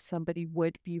like if somebody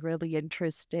would be really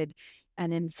interested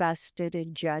and invested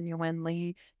in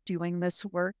genuinely doing this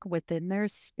work within their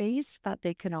space, that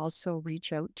they can also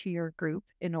reach out to your group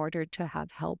in order to have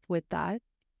help with that.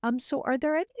 So are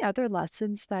there any other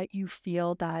lessons that you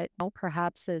feel that,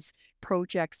 perhaps as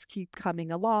projects keep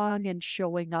coming along and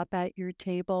showing up at your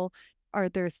table, are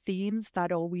there themes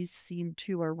that always seem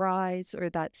to arise or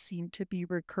that seem to be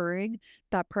recurring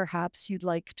that perhaps you'd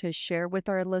like to share with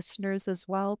our listeners as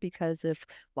well? Because if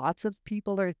lots of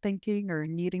people are thinking or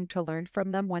needing to learn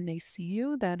from them when they see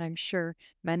you, then I'm sure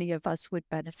many of us would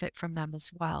benefit from them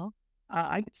as well.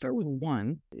 I could start with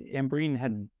one. Ambreen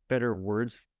had better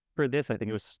words for this. I think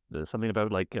it was something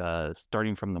about like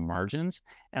starting from the margins.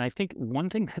 And I think one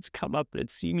thing that's come up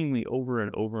that's seemingly over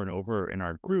and over and over in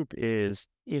our group is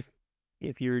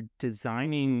if you're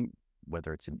designing,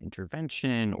 whether it's an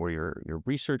intervention or your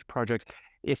research project,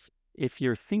 if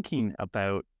you're thinking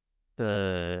about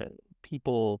the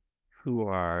people who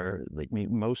are like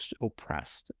most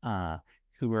oppressed,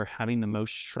 who are having the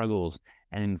most struggles,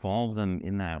 and involve them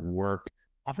in that work,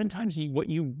 oftentimes what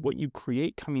you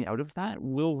create coming out of that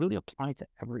will really apply to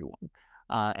everyone,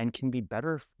 and can be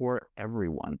better for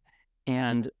everyone.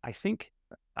 And I think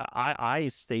I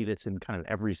say this in kind of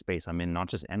every space I'm in, not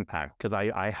just NPAC, because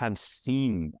I have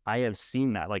seen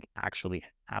that like actually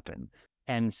happen.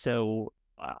 And so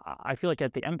I feel like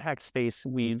at the impact space,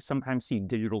 we sometimes see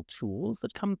digital tools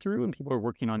that come through, and people are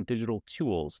working on digital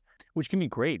tools, which can be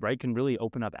great, right? Can really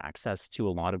open up access to a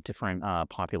lot of different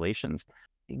populations.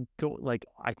 Like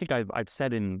I think I've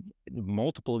said in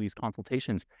multiple of these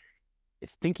consultations,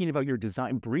 thinking about your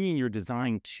design, bringing your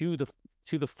design to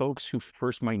the folks who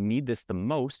first might need this the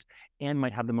most and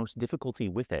might have the most difficulty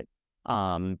with it,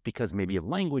 because maybe of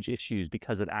language issues,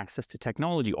 because of access to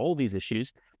technology, all these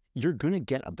issues, you're going to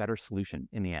get a better solution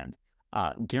in the end,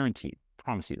 guaranteed.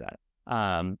 Promise you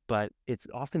that. But it's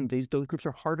often those groups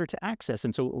are harder to access,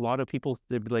 and so a lot of people,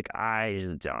 they'd be like,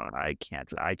 I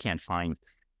can't find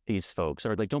these folks,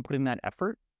 or like don't put in that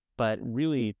effort. But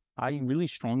really, I really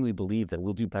strongly believe that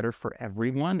we'll do better for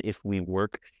everyone if we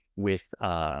work with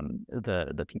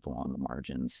the people on the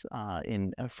margins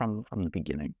from the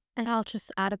beginning. And I'll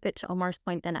just add a bit to Omar's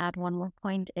point, then add one more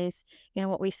point is,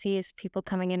 what we see is people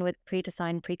coming in with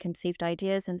pre-designed, preconceived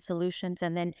ideas and solutions,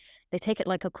 and then they take it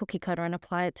like a cookie cutter and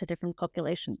apply it to different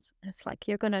populations. It's like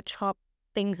you're going to chop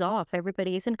things off.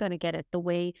 Everybody isn't going to get it the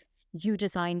way you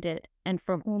designed it and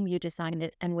from whom you designed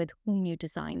it and with whom you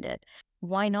designed it.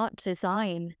 Why not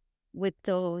design with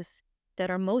those that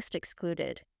are most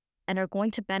excluded and are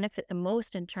going to benefit the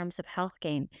most in terms of health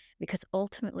gain? Because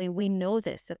ultimately we know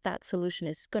that solution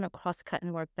is going to cross-cut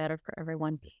and work better for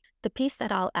everyone. The piece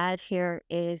that I'll add here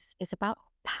is about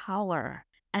power.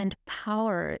 And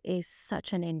power is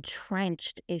such an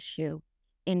entrenched issue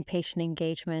in patient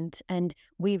engagement. And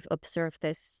we've observed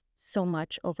this so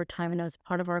much over time, and as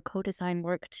part of our co-design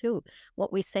work too.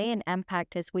 What we say in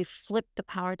EMPaCT is we flip the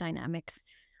power dynamics.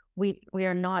 We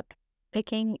are not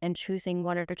picking and choosing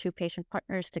one or two patient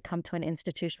partners to come to an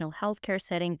institutional healthcare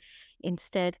setting.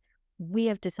 Instead, we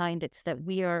have designed it so that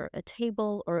we are a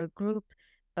table or a group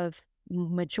of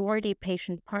majority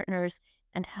patient partners,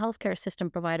 and healthcare system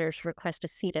providers request a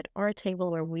seat at our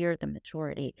table where we are the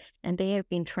majority. And they have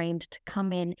been trained to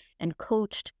come in and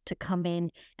coached to come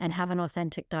in and have an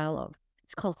authentic dialogue.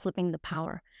 It's called flipping the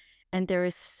power. And there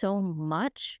is so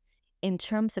much in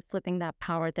terms of flipping that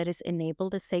power that is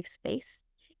enabled a safe space.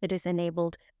 It has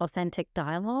enabled authentic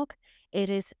dialogue. It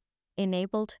has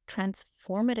enabled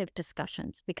transformative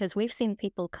discussions, because we've seen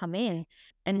people come in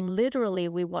and literally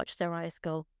we watch their eyes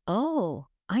go, oh,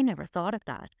 I never thought of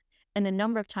that. And the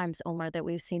number of times, Omar, that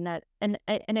we've seen that, and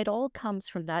it all comes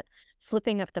from that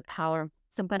flipping of the power.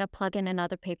 So I'm going to plug in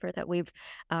another paper that we've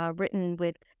written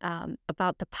with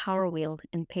about the power wheel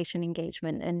in patient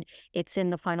engagement, and it's in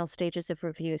the final stages of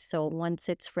review. So once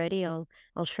it's ready, I'll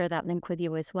share that link with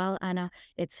you as well, Anna.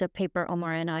 It's a paper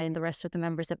Omar and I and the rest of the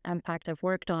members of EMPaCT have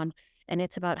worked on, and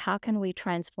it's about how can we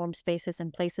transform spaces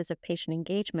and places of patient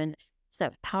engagement so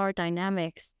that power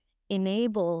dynamics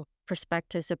enable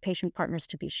perspectives of patient partners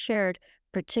to be shared,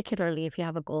 particularly if you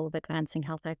have a goal of advancing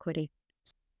health equity.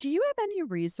 Do you have any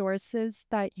resources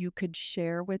that you could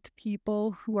share with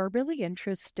people who are really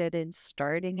interested in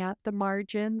starting at the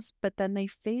margins, but then they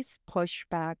face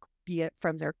pushback be it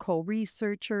from their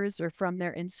co-researchers or from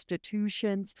their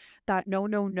institutions, that no,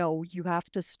 no, no, you have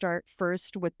to start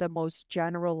first with the most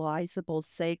generalizable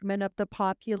segment of the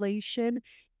population,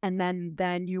 and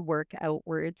then you work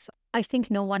outwards. I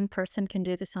think no one person can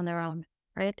do this on their own,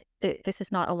 right? This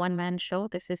is not a one-man show.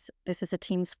 This is a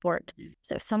team sport.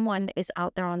 So if someone is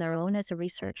out there on their own as a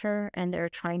researcher and they're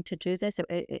trying to do this,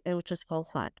 it will just fall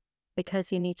flat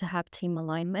because you need to have team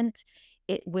alignment.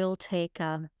 It will take,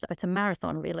 so it's a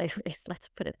marathon relay race, let's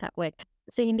put it that way.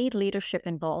 So you need leadership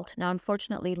involved. Now,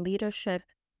 unfortunately, leadership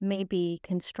may be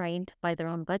constrained by their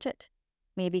own budget,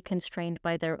 may be constrained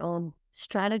by their own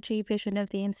strategy, vision of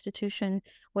the institution.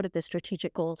 What are the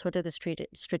strategic goals? What are the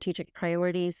strategic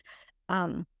priorities?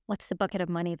 What's the bucket of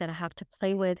money that I have to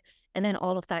play with? And then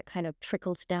all of that kind of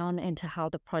trickles down into how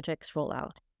the projects roll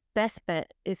out. Best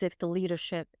bet is if the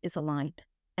leadership is aligned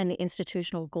and the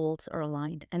institutional goals are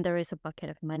aligned and there is a bucket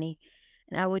of money.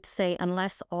 And I would say,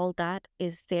 unless all that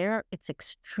is there, it's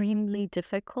extremely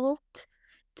difficult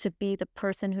to be the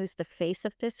person who's the face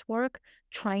of this work,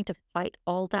 trying to fight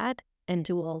all that and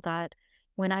do all that.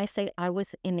 When I say I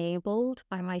was enabled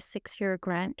by my 6-year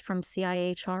grant from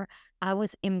CIHR, I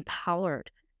was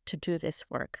empowered to do this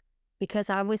work because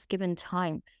I was given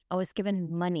time, I was given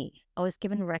money, I was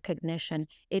given recognition.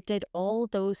 It did all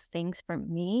those things for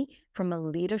me from a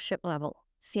leadership level.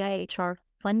 CIHR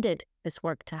funded this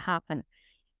work to happen.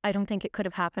 I don't think it could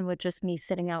have happened with just me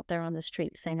sitting out there on the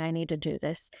street saying, I need to do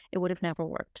this. It would have never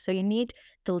worked. So you need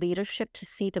the leadership to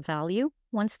see the value.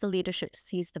 Once the leadership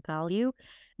sees the value,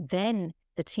 then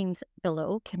the teams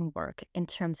below can work in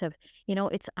terms of,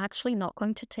 it's actually not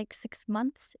going to take 6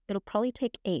 months. It'll probably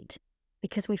take 8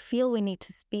 because we feel we need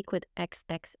to speak with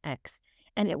XXX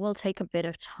and it will take a bit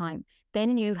of time.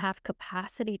 Then you have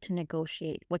capacity to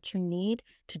negotiate what you need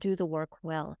to do the work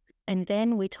well. And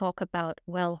then we talk about,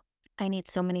 well, I need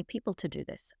so many people to do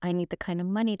this. I need the kind of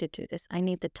money to do this. I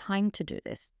need the time to do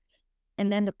this.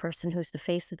 And then the person who's the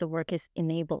face of the work is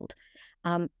enabled.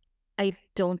 I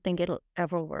don't think it'll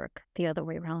ever work the other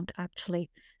way around, actually.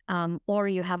 Or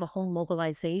you have a whole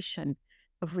mobilization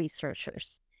of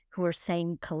researchers who are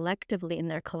saying collectively in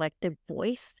their collective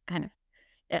voice, kind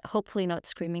of hopefully not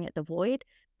screaming at the void,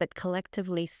 but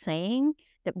collectively saying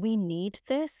that we need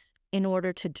this in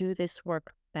order to do this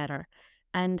work better.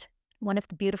 And one of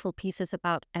the beautiful pieces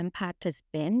about EMPaCT has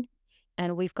been,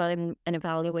 and we've got an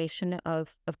evaluation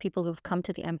of people who've come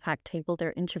to the EMPaCT table,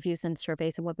 their interviews and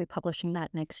surveys, and we'll be publishing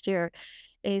that next year,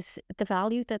 is the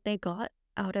value that they got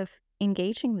out of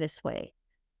engaging this way.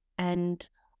 And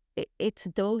it's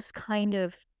those kind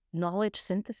of knowledge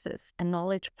synthesis and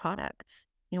knowledge products.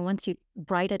 Once you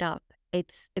write it up,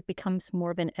 it becomes more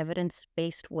of an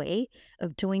evidence-based way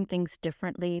of doing things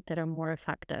differently that are more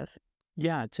effective.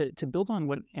 Yeah, to build on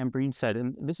what Ambreen said,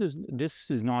 and this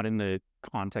is not in the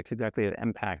context exactly of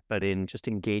EMPaCT, but in just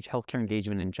healthcare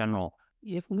engagement in general.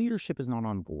 If leadership is not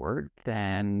on board,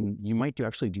 then you might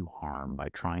actually do harm by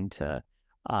trying to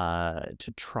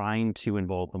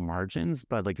involve the margins,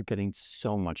 but like you're getting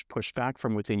so much pushback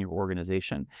from within your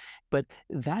organization. But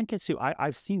that gets you.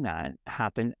 I've seen that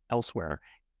happen elsewhere,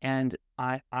 and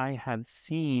I have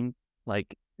seen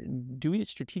like doing it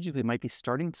strategically might be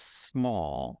starting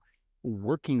small,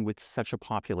 working with such a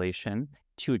population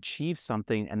to achieve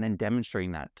something and then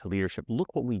demonstrating that to leadership.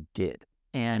 Look what we did.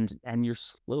 And you're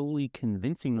slowly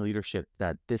convincing the leadership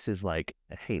that this is like,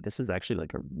 hey, this is actually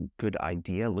like a good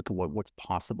idea. Look at what's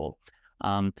possible.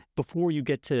 Before you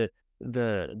get to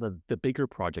the bigger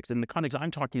projects. In the context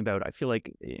I'm talking about, I feel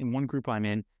like in one group I'm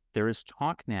in, there is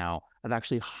talk now of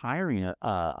actually hiring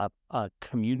a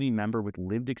community member with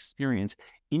lived experience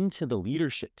into the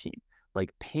leadership team,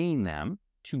 like paying them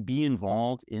to be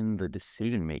involved in the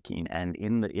decision making and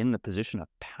in the position of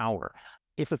power.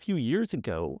 If a few years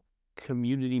ago,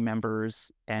 community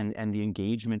members and the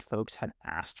engagement folks had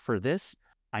asked for this,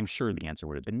 I'm sure the answer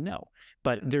would have been no.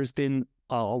 But there's been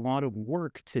a lot of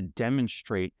work to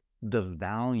demonstrate the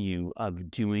value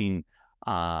of doing,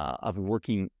 of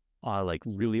working like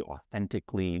really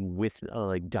authentically with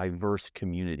like diverse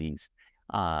communities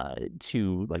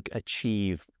to like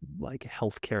achieve like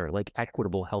healthcare, like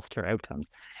equitable healthcare outcomes.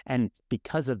 And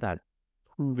because of that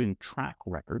proven track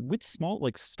record with small,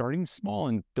 like starting small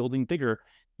and building bigger,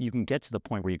 you can get to the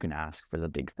point where you can ask for the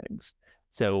big things.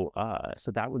 So,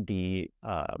 so that would be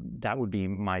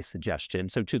my suggestion.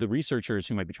 So to the researchers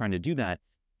who might be trying to do that,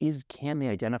 can they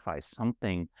identify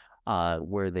something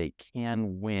where they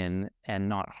can win and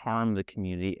not harm the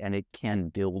community, and it can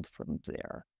build from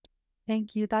there?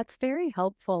 Thank you. That's very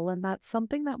helpful. And that's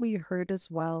something that we heard as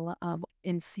well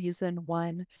in season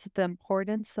one. It's the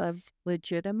importance of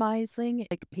legitimizing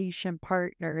like patient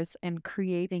partners and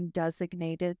creating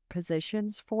designated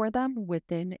positions for them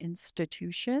within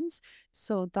institutions.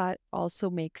 So that also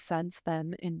makes sense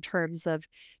then in terms of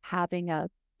having a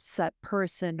set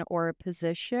person or a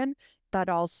position that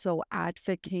also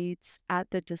advocates at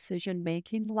the decision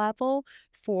making level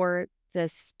for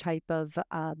this type of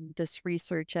this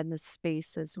research and this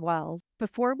space as well.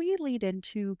 Before we lead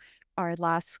into our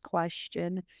last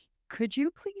question, could you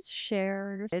please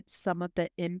share some of the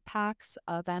impacts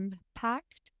of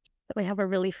impact? We have a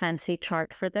really fancy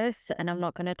chart for this, and I'm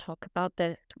not going to talk about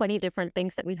the 20 different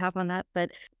things that we have on that,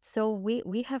 but so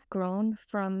we have grown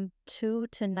from 2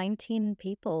 to 19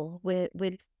 people with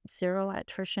zero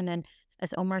attrition. And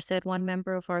as Omar said, one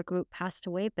member of our group passed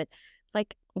away, but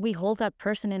like we hold that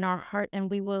person in our heart, and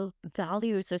we will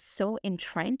values are so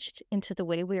entrenched into the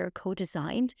way we are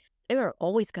co-designed. They are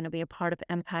always going to be a part of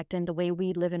impact in the way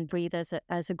we live and breathe as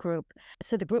a group.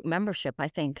 So the group membership, I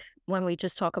think, when we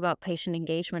just talk about patient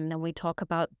engagement and then we talk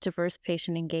about diverse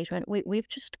patient engagement, we've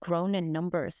just grown in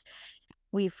numbers.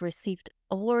 We've received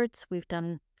awards. We've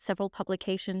done several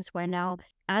publications. We're now,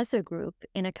 as a group,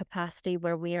 in a capacity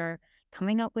where we are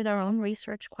coming up with our own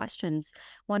research questions.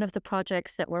 One of the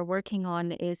projects that we're working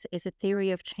on is a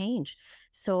theory of change.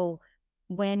 So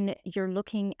when you're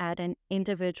looking at an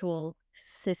individual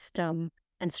system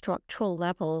and structural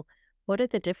level, what are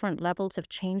the different levels of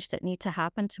change that need to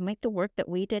happen to make the work that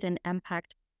we did in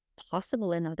impact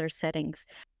possible in other settings?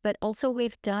 But also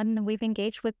we've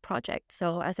engaged with projects.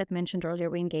 So as I've mentioned earlier,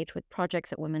 we engage with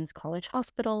projects at Women's College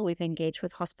Hospital. We've engaged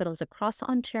with hospitals across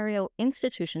Ontario,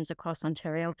 institutions across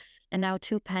Ontario, and now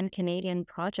 2 pan-Canadian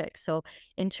projects. So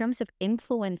in terms of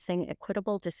influencing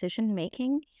equitable decision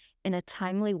making in a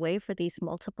timely way for these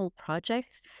multiple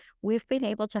projects, we've been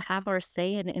able to have our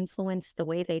say and influence the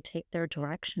way they take their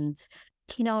directions.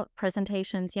 Keynote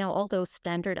presentations, all those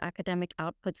standard academic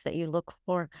outputs that you look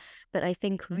for. But I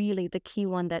think really the key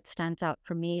one that stands out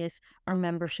for me is our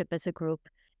membership as a group,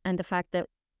 and the fact that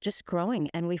just growing,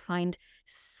 and we find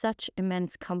such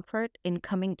immense comfort in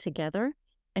coming together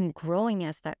and growing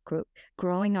as that group,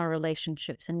 growing our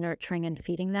relationships and nurturing and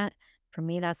feeding that. For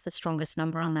me, that's the strongest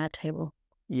number on that table.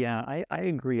 Yeah, I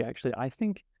agree. Actually, I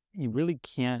think you really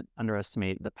can't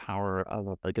underestimate the power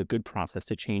of like a good process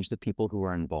to change the people who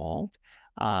are involved.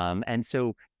 And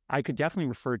so I could definitely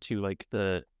refer to like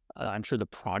I'm sure the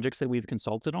projects that we've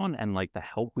consulted on and like the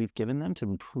help we've given them to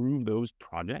improve those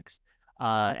projects.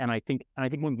 And I think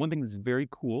one thing that's very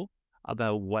cool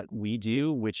about what we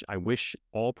do, which I wish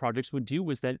all projects would do,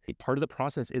 was that a part of the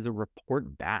process is a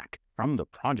report back from the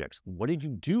projects. What did you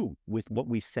do with what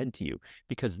we said to you?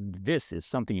 Because this is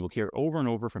something you'll hear over and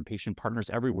over from patient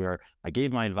partners everywhere. I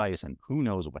gave my advice and who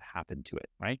knows what happened to it,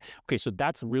 right? Okay, so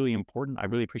that's really important. I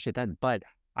really appreciate that. But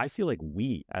I feel like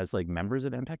we, as like members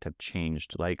of Impact, have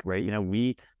changed. Like, right,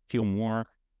 we feel more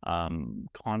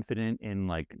confident in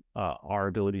like our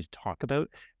ability to talk about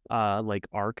like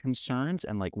our concerns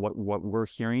and like what we're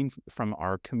hearing from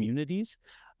our communities.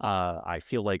 I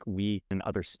feel like we in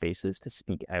other spaces to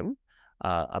speak out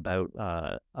about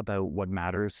what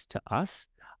matters to us.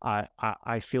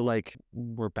 I feel like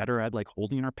we're better at like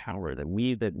holding our power, that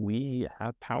we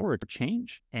have power to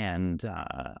change, and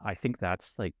I think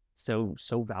that's like so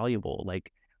valuable.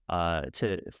 Like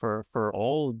for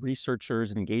all researchers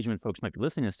and engagement folks might be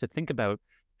listening to this, to think about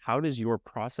how does your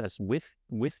process with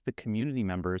the community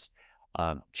members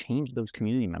change those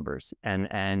community members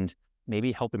and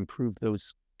maybe help improve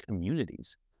those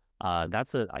communities. I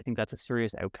think that's a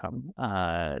serious outcome.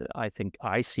 I think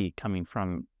I see coming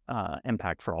from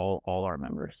impact for all our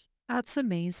members. That's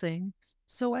amazing.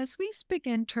 So, as we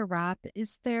begin to wrap,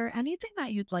 is there anything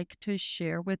that you'd like to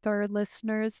share with our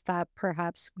listeners that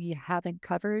perhaps we haven't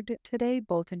covered today,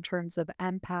 both in terms of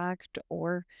impact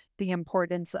or the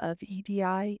importance of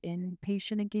EDI in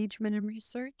patient engagement and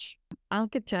research? I'll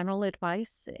give general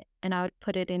advice, and I would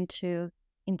put it into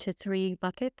 3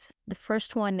 buckets. The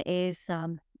first one is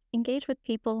engage with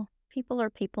people. People are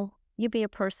people. You be a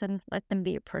person, let them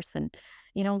be a person.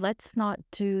 Let's not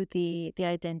do the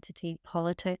identity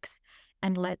politics,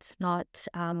 and let's not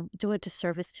do a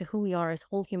disservice to who we are as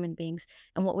whole human beings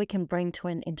and what we can bring to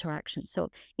an interaction. So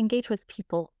engage with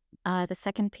people. The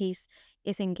second piece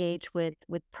is engage with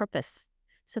purpose.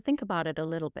 So think about it a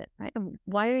little bit, right?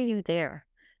 Why are you there?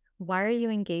 Why are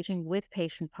you engaging with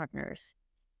patient partners?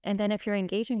 And then if you're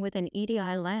engaging with an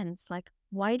EDI lens, like,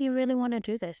 why do you really want to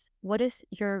do this? What is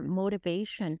your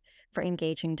motivation for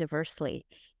engaging diversely?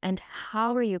 And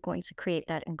how are you going to create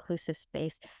that inclusive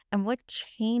space? And what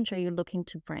change are you looking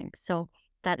to bring? So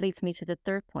that leads me to the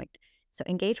third point. So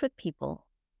engage with people,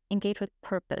 engage with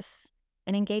purpose,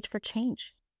 and engage for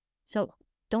change. So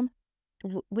don't,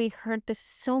 we heard this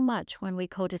so much when we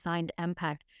co-designed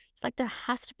EMPaCT. It's like there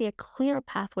has to be a clear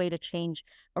pathway to change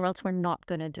or else we're not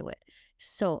going to do it.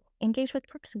 So engage with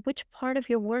purpose. Which part of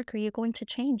your work are you going to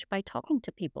change by talking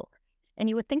to people? And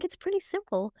you would think it's pretty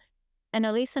simple. And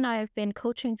Elise and I have been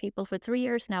coaching people for 3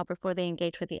 years now before they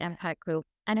engage with the EMPaCT group.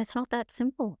 And it's not that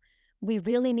simple. We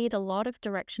really need a lot of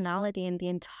directionality in the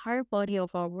entire body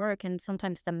of our work and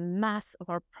sometimes the mass of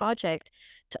our project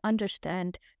to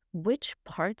understand which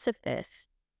parts of this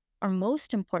are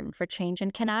most important for change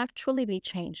and can actually be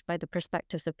changed by the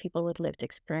perspectives of people with lived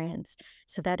experience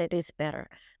so that it is better.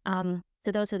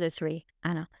 So those are the three,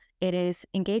 Anna. It is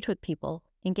engage with people,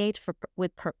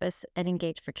 with purpose, and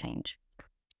engage for change.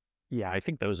 Yeah, I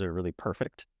think those are really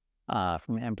perfect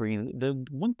from Embry. The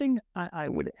one thing I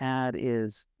would add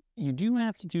is you do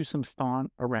have to do some thought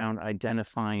around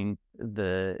identifying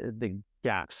the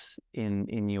gaps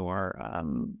in your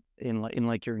in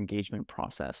like your engagement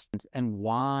process and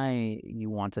why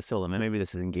you want to fill them. And maybe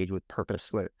this is engage with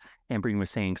purpose, what Embry was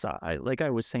saying. So like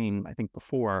I was saying, I think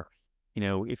before,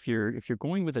 if you're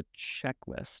going with a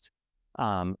checklist,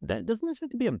 that doesn't necessarily have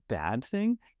to be a bad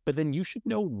thing, but then you should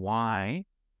know why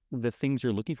the things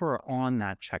you're looking for are on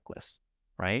that checklist,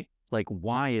 right? Like,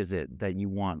 why is it that you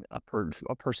want a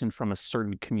person from a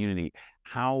certain community?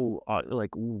 How,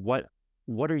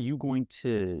 what are you going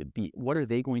to be, what are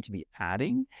they going to be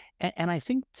adding? And I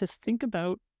think to think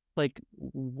about, like,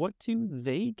 what do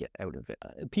they get out of it?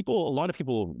 A lot of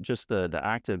people, just the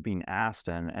act of being asked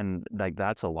and like,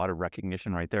 that's a lot of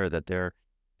recognition right there that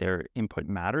their input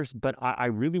matters. But I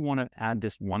really want to add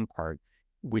this one part,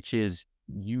 which is,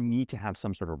 you need to have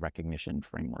some sort of recognition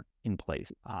framework in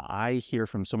place. I hear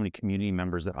from so many community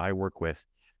members that I work with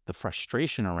the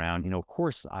frustration around, of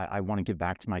course, I want to give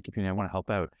back to my community. I want to help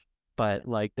out. But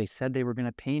like they said they were going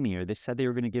to pay me, or they said they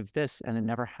were going to give this, and it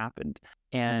never happened.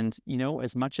 And,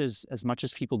 as much as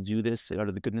people do this out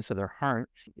of the goodness of their heart,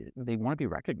 they want to be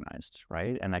recognized,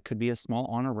 right? And that could be a small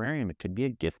honorarium. It could be a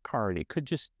gift card. It could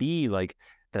just be like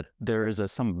that there is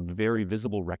some very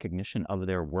visible recognition of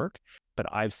their work. But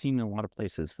I've seen in a lot of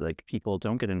places, like, people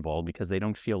don't get involved because they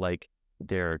don't feel like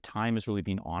their time is really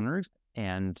being honored.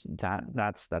 And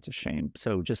that's a shame.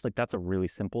 So just like, that's a really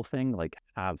simple thing, like,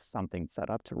 have something set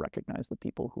up to recognize the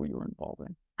people who you're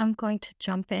involving. I'm going to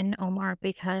jump in, Omar,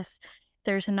 because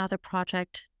there's another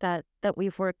project that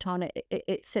we've worked on.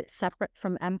 It sits separate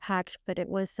from EMPaCT, but it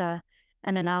was an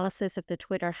analysis of the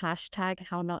Twitter hashtag,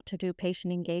 how not to do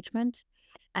patient engagement.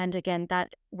 And again,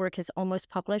 that work is almost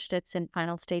published. It's in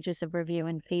final stages of review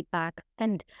and feedback.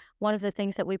 And one of the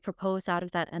things that we propose out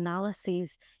of that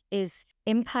analysis is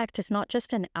EMPaCT is not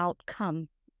just an outcome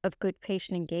of good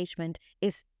patient engagement,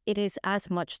 it is as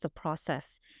much the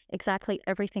process. Exactly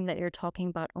everything that you're talking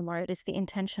about, Omar. It is the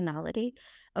intentionality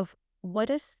of what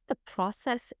is the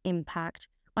process impact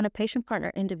on a patient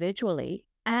partner individually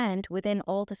and within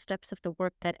all the steps of the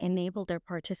work that enable their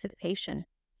participation.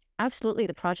 Absolutely,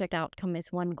 the project outcome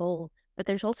is one goal, but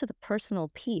there's also the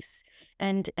personal piece.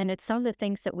 And it's some of the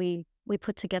things that we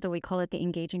put together. We call it the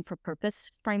Engaging for Purpose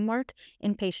framework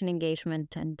in patient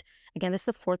engagement. And again, this is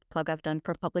the fourth plug I've done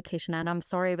for publication. And I'm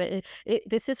sorry, but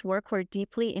this is work we're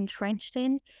deeply entrenched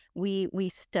in. We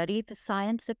study the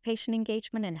science of patient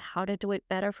engagement and how to do it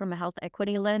better from a health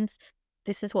equity lens.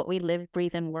 This is what we live,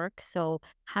 breathe, and work. So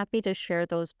happy to share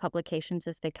those publications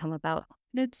as they come about.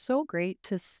 It's so great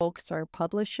to folks are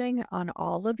publishing on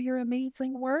all of your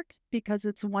amazing work, because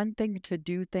it's one thing to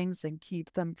do things and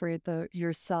keep them for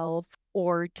yourself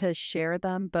or to share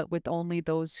them, but with only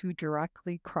those who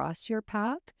directly cross your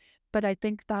path. But I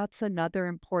think that's another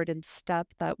important step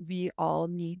that we all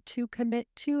need to commit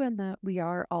to, and that we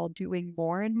are all doing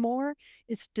more and more,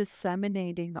 is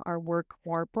disseminating our work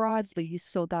more broadly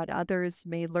so that others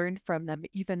may learn from them,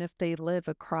 even if they live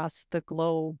across the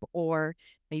globe, or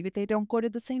maybe they don't go to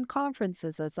the same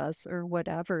conferences as us or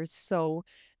whatever. So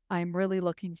I'm really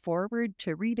looking forward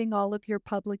to reading all of your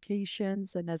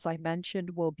publications. And as I mentioned,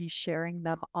 we'll be sharing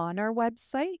them on our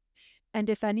website. And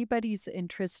if anybody's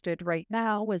interested right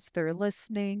now as they're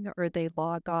listening or they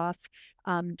log off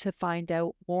to find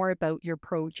out more about your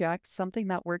project, something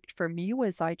that worked for me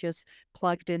was I just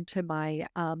plugged into my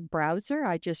browser.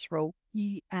 I just wrote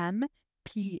EMPaCT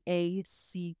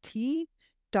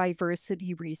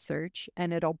diversity research,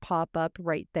 and it'll pop up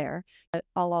right there.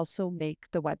 I'll also make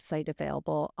the website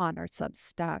available on our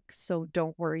Substack, so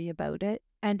don't worry about it.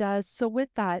 And so with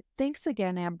that, thanks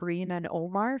again, Ambreen and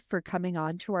Omar, for coming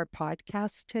on to our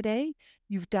podcast today.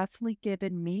 You've definitely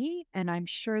given me, and I'm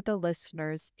sure the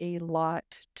listeners, a lot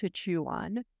to chew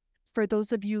on. For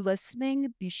those of you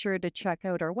listening, be sure to check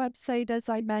out our website, as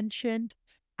I mentioned,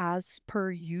 as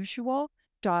per usual,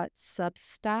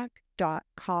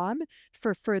 .substack.com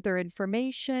for further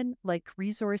information like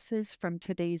resources from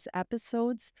today's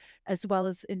episodes, as well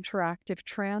as interactive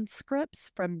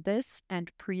transcripts from this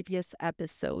and previous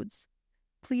episodes.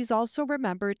 Please also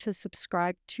remember to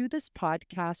subscribe to this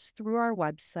podcast through our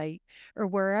website or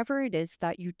wherever it is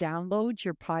that you download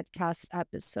your podcast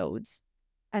episodes.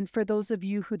 And for those of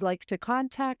you who'd like to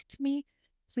contact me,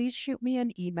 please shoot me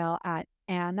an email at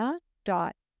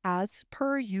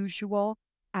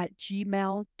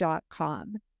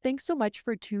anna.asperusual@gmail.com. Thanks so much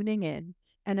for tuning in.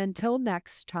 And until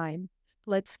next time,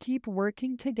 let's keep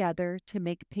working together to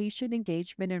make patient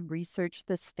engagement and research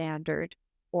the standard,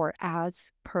 or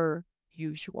as per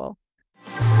usual.